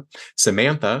cholera?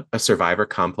 Samantha, a survivor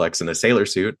complex in a sailor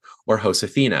suit? Or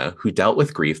Josefina, who dealt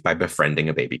with grief by befriending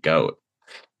a baby goat?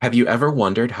 Have you ever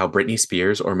wondered how Britney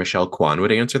Spears or Michelle Kwan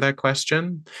would answer that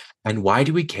question? And why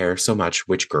do we care so much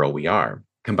which girl we are?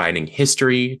 Combining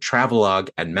history, travelogue,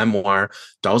 and memoir,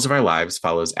 Dolls of Our Lives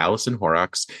follows Alison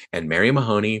Horrocks and Mary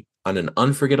Mahoney on an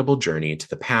unforgettable journey to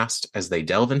the past as they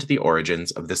delve into the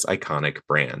origins of this iconic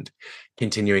brand.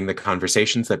 Continuing the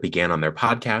conversations that began on their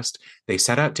podcast, they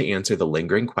set out to answer the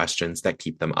lingering questions that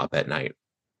keep them up at night.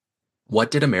 What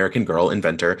did American Girl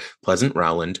inventor Pleasant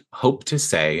Rowland hope to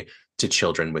say to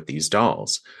children with these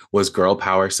dolls? Was girl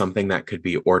power something that could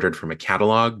be ordered from a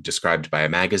catalog, described by a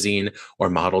magazine, or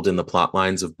modeled in the plot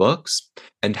lines of books?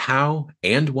 And how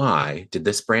and why did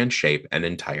this brand shape an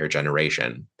entire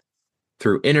generation?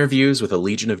 Through interviews with a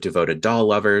legion of devoted doll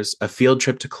lovers, a field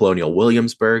trip to Colonial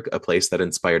Williamsburg, a place that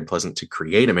inspired Pleasant to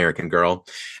create American Girl,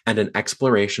 and an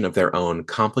exploration of their own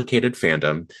complicated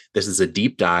fandom, this is a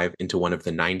deep dive into one of the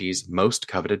 90s most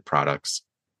coveted products,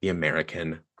 the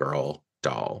American Girl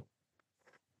doll.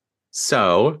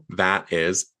 So that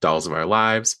is Dolls of Our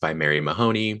Lives by Mary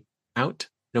Mahoney, out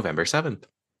November 7th.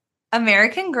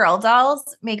 American Girl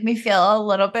dolls make me feel a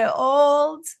little bit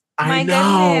old. I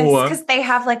know. Because they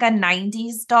have like a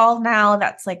 90s doll now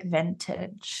that's like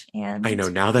vintage. And I know,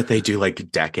 now that they do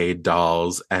like decade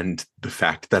dolls and the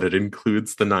fact that it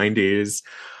includes the 90s,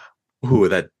 ooh,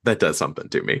 that does something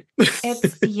to me.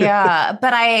 Yeah,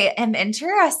 but I am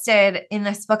interested in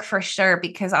this book for sure,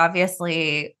 because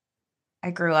obviously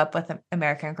I grew up with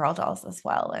American Girl dolls as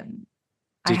well. And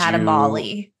I had a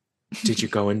Molly. Did you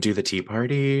go and do the tea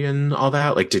party and all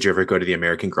that? Like, did you ever go to the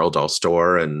American Girl doll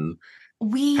store and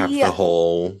have the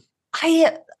whole...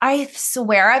 I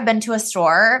swear I've been to a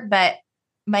store, but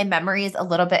my memory is a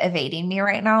little bit evading me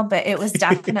right now. But it was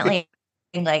definitely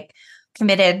like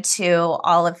committed to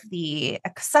all of the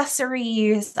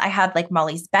accessories. I had like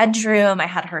Molly's bedroom. I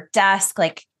had her desk.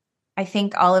 Like, I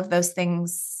think all of those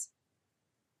things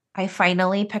I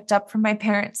finally picked up from my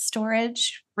parents'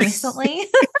 storage recently.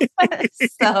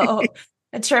 So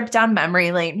a trip down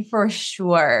memory lane for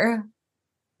sure.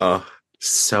 Oh,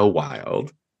 so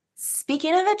wild.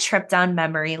 Speaking of a trip down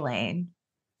memory lane,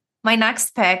 my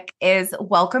next pick is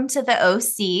Welcome to the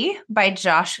OC by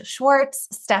Josh Schwartz,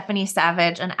 Stephanie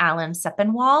Savage, and Alan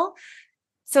Sepinwall.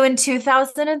 So in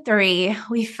 2003,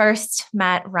 we first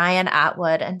met Ryan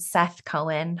Atwood and Seth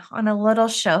Cohen on a little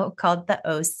show called The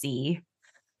OC,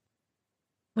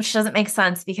 which doesn't make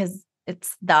sense because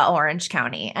it's the Orange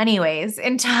County. Anyways,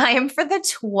 in time for the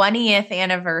 20th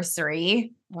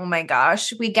anniversary, oh my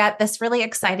gosh, we get this really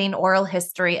exciting oral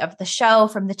history of the show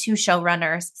from the two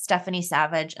showrunners, Stephanie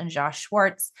Savage and Josh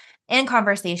Schwartz, in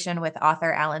conversation with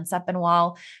author Alan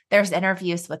Sepinwall. There's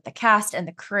interviews with the cast and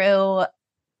the crew.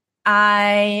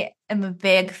 I am a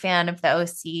big fan of the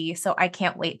OC, so I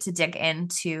can't wait to dig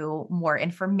into more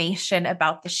information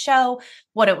about the show,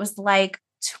 what it was like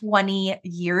 20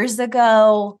 years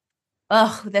ago.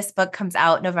 Oh, this book comes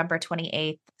out November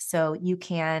 28th, so you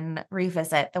can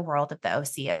revisit the world of the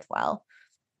OC as well.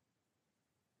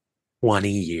 20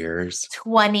 years.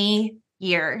 20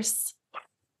 years.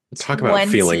 Talk about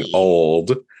feeling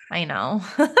old. I know.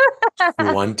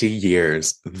 20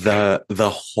 years. The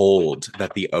hold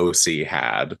that the OC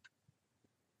had.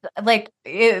 Like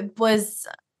it was,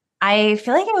 I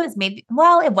feel like it was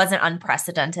it wasn't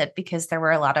unprecedented because there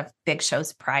were a lot of big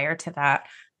shows prior to that,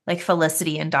 like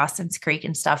Felicity and Dawson's Creek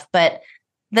and stuff. But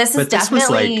this is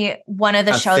definitely one of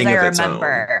the shows I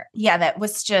remember. Yeah, that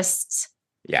was just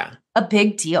a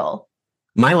big deal.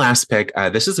 My last pick,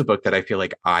 this is a book that I feel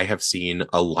like I have seen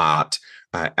a lot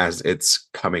as it's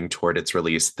coming toward its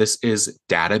release. This is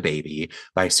Data Baby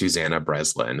by Susanna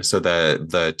Breslin. So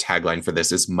the tagline for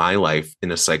this is My Life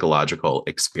in a Psychological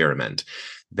Experiment.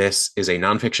 This is a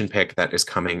nonfiction pick that is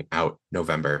coming out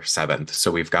November 7th.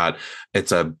 So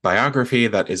it's a biography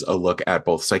that is a look at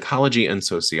both psychology and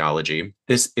sociology.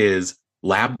 This is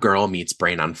Lab Girl meets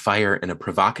Brain on Fire in a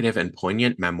provocative and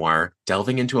poignant memoir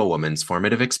delving into a woman's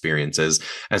formative experiences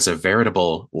as a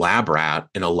veritable lab rat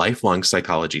in a lifelong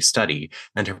psychology study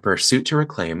and her pursuit to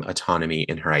reclaim autonomy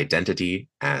in her identity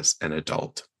as an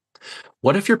adult.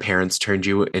 What if your parents turned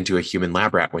you into a human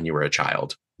lab rat when you were a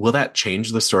child? Will that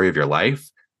change the story of your life?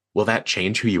 Will that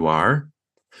change who you are?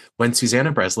 When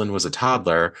Susanna Breslin was a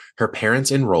toddler, her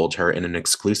parents enrolled her in an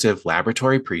exclusive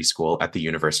laboratory preschool at the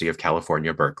University of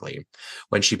California, Berkeley.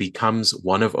 When she becomes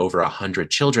one of over 100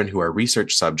 children who are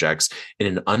research subjects in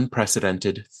an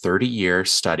unprecedented 30-year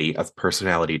study of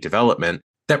personality development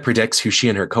that predicts who she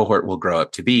and her cohort will grow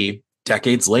up to be,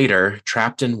 decades later,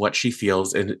 trapped in what she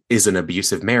feels is an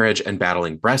abusive marriage and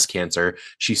battling breast cancer,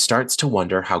 she starts to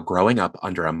wonder how growing up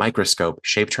under a microscope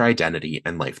shaped her identity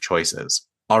and life choices.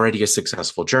 Already a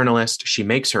successful journalist, she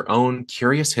makes her own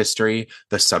curious history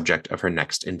the subject of her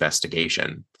next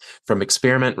investigation. From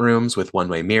experiment rooms with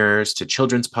one-way mirrors to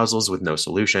children's puzzles with no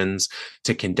solutions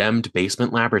to condemned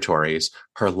basement laboratories,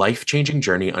 her life-changing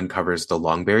journey uncovers the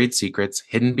long-buried secrets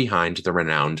hidden behind the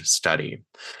renowned study.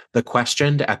 The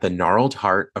question at the gnarled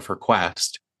heart of her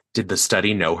quest, did the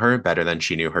study know her better than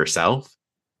she knew herself?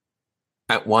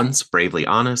 At once bravely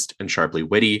honest and sharply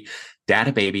witty,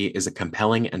 Data Baby is a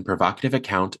compelling and provocative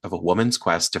account of a woman's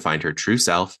quest to find her true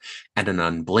self and an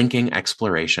unblinking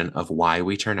exploration of why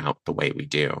we turn out the way we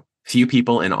do. Few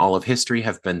people in all of history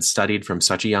have been studied from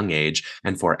such a young age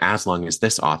and for as long as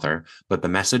this author, but the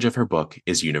message of her book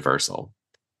is universal.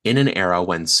 In an era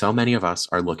when so many of us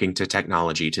are looking to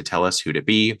technology to tell us who to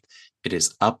be, it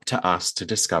is up to us to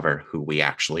discover who we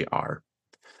actually are.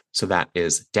 So that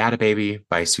is Data Baby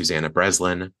by Susanna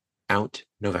Breslin, out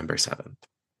November 7th.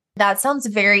 That sounds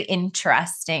very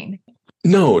interesting.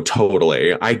 No,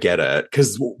 totally. I get it.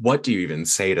 Because what do you even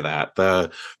say to that?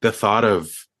 The thought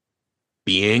of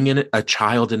being a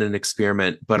child in an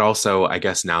experiment, but also, I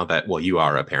guess now that, well, you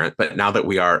are a parent, but now that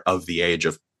we are of the age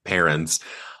of parents,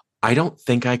 I don't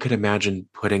think I could imagine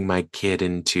putting my kid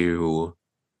into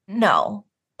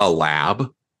a lab.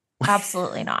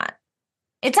 Absolutely not.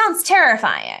 It sounds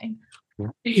terrifying.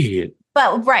 Right.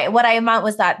 But what I meant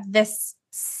was that this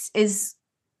is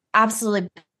absolutely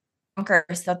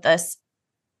bonkers that this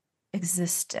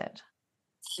existed.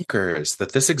 Bonkers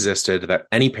that this existed, that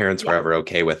any parents were ever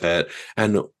okay with it,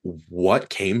 and what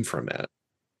came from it.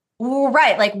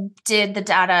 Right. Like, did the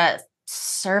data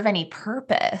serve any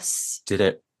purpose? Did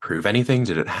it prove anything?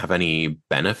 Did it have any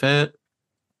benefit?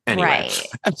 Anyway,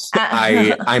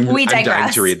 right. I'm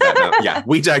dying to read that.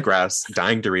 We digress.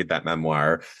 Dying to read that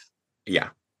memoir. Yeah.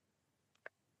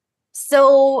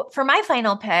 So for my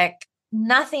final pick,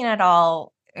 nothing at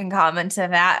all in common to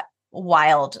that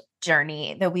wild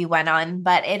journey that we went on,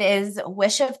 but it is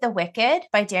Wish of the Wicked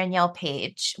by Danielle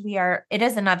Page. It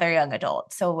is another young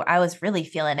adult. So I was really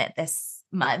feeling it this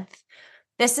month.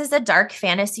 This is a dark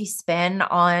fantasy spin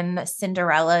on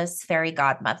Cinderella's fairy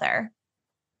godmother.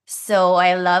 So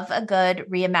I love a good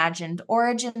reimagined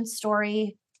origin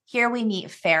story. Here we meet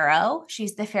Pharaoh.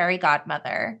 She's the fairy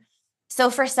godmother. So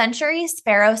for centuries,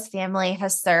 Pharaoh's family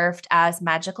has served as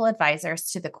magical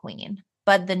advisors to the queen.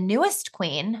 But the newest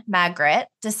queen, Margaret,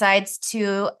 decides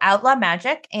to outlaw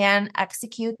magic and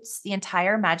executes the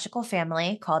entire magical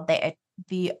family called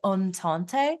the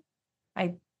Entente.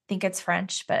 I think it's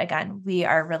French, but again, we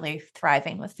are really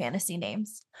thriving with fantasy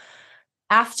names.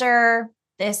 After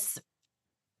this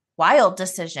wild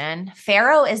decision,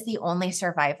 Pharaoh is the only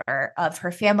survivor of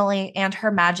her family, and her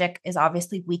magic is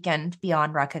obviously weakened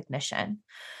beyond recognition.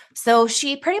 So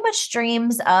she pretty much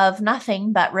dreams of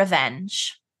nothing but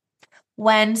revenge,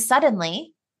 when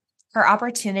suddenly her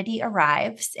opportunity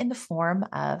arrives in the form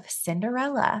of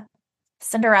Cinderella.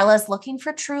 Cinderella is looking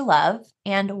for true love,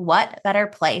 and what better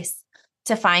place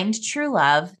to find true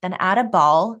love than at a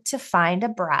ball to find a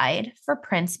bride for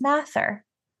Prince Mather?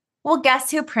 Well, guess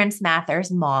who Prince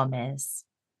Mather's mom is?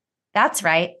 That's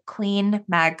right, Queen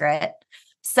Margaret.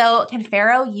 So can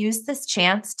Pharaoh use this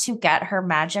chance to get her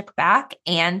magic back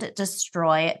and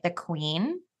destroy the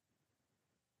queen?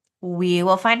 We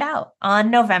will find out on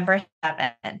November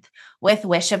 7th with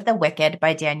Wish of the Wicked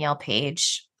by Danielle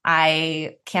Page.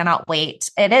 I cannot wait.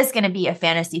 It is going to be a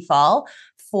fantasy fall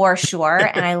for sure.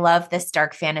 And I love this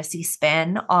dark fantasy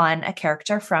spin on a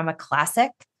character from a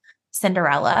classic,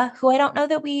 Cinderella, who I don't know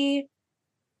that we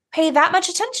pay that much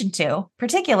attention to,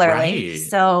 particularly. Right.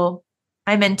 So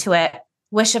I'm into it.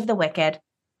 Wish of the Wicked.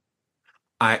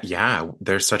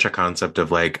 There's such a concept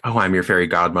of like, oh, I'm your fairy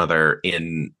godmother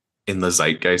in the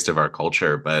zeitgeist of our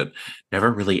culture, but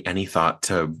never really any thought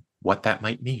to what that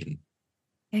might mean.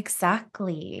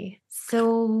 Exactly.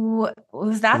 So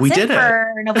that's it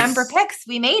for November picks.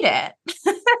 We made it.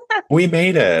 We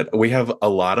made it. We have a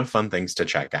lot of fun things to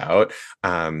check out.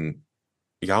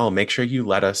 Y'all, make sure you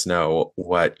let us know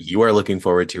what you are looking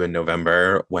forward to in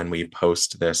November when we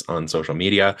post this on social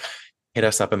media. Hit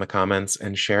us up in the comments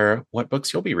and share what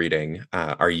books you'll be reading.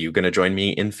 Are you going to join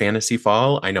me in fantasy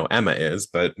fall? I know Emma is,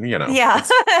 but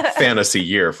it's fantasy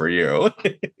year for you.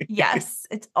 Yes,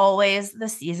 it's always the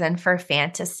season for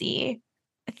fantasy.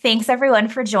 Thanks everyone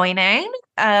for joining.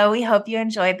 We hope you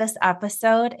enjoyed this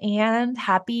episode and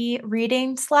happy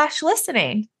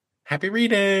reading/listening. Happy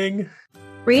reading.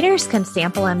 Readers can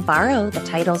sample and borrow the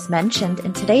titles mentioned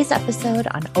in today's episode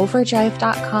on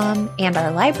overdrive.com, and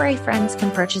our library friends can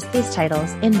purchase these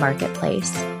titles in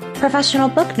Marketplace. Professional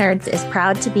Book Nerds is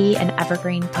proud to be an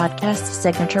Evergreen Podcast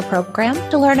signature program.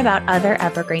 To learn about other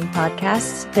Evergreen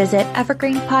podcasts, visit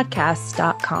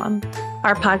evergreenpodcasts.com.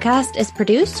 Our podcast is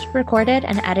produced, recorded,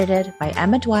 and edited by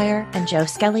Emma Dwyer and Joe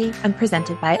Skelly and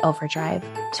presented by Overdrive.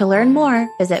 To learn more,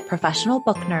 visit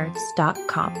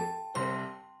professionalbooknerds.com.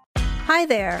 Hi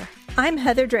there, I'm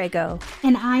Heather Drago.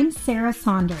 And I'm Sarah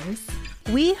Saunders.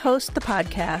 We host the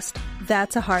podcast,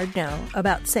 That's a Hard No,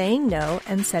 about saying no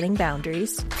and setting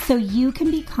boundaries. So you can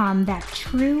become that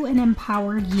true and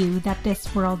empowered you that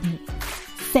this world needs.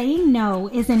 Saying no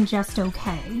isn't just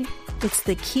okay. It's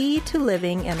the key to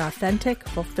living an authentic,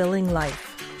 fulfilling life.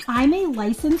 I'm a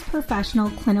licensed professional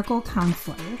clinical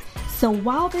counselor. So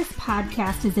while this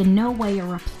podcast is in no way a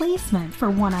replacement for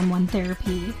one-on-one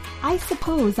therapy, I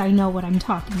suppose I know what I'm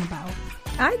talking about.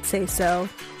 I'd say so.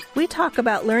 We talk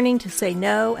about learning to say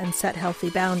no and set healthy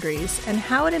boundaries and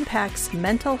how it impacts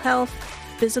mental health,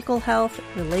 physical health,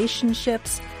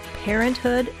 relationships,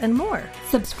 parenthood, and more.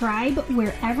 Subscribe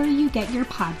wherever you get your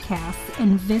podcasts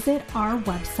and visit our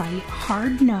website,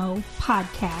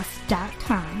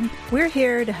 hardnopodcast.com. We're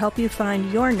here to help you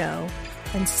find your no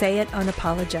and say it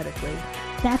unapologetically.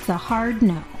 That's a hard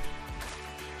no.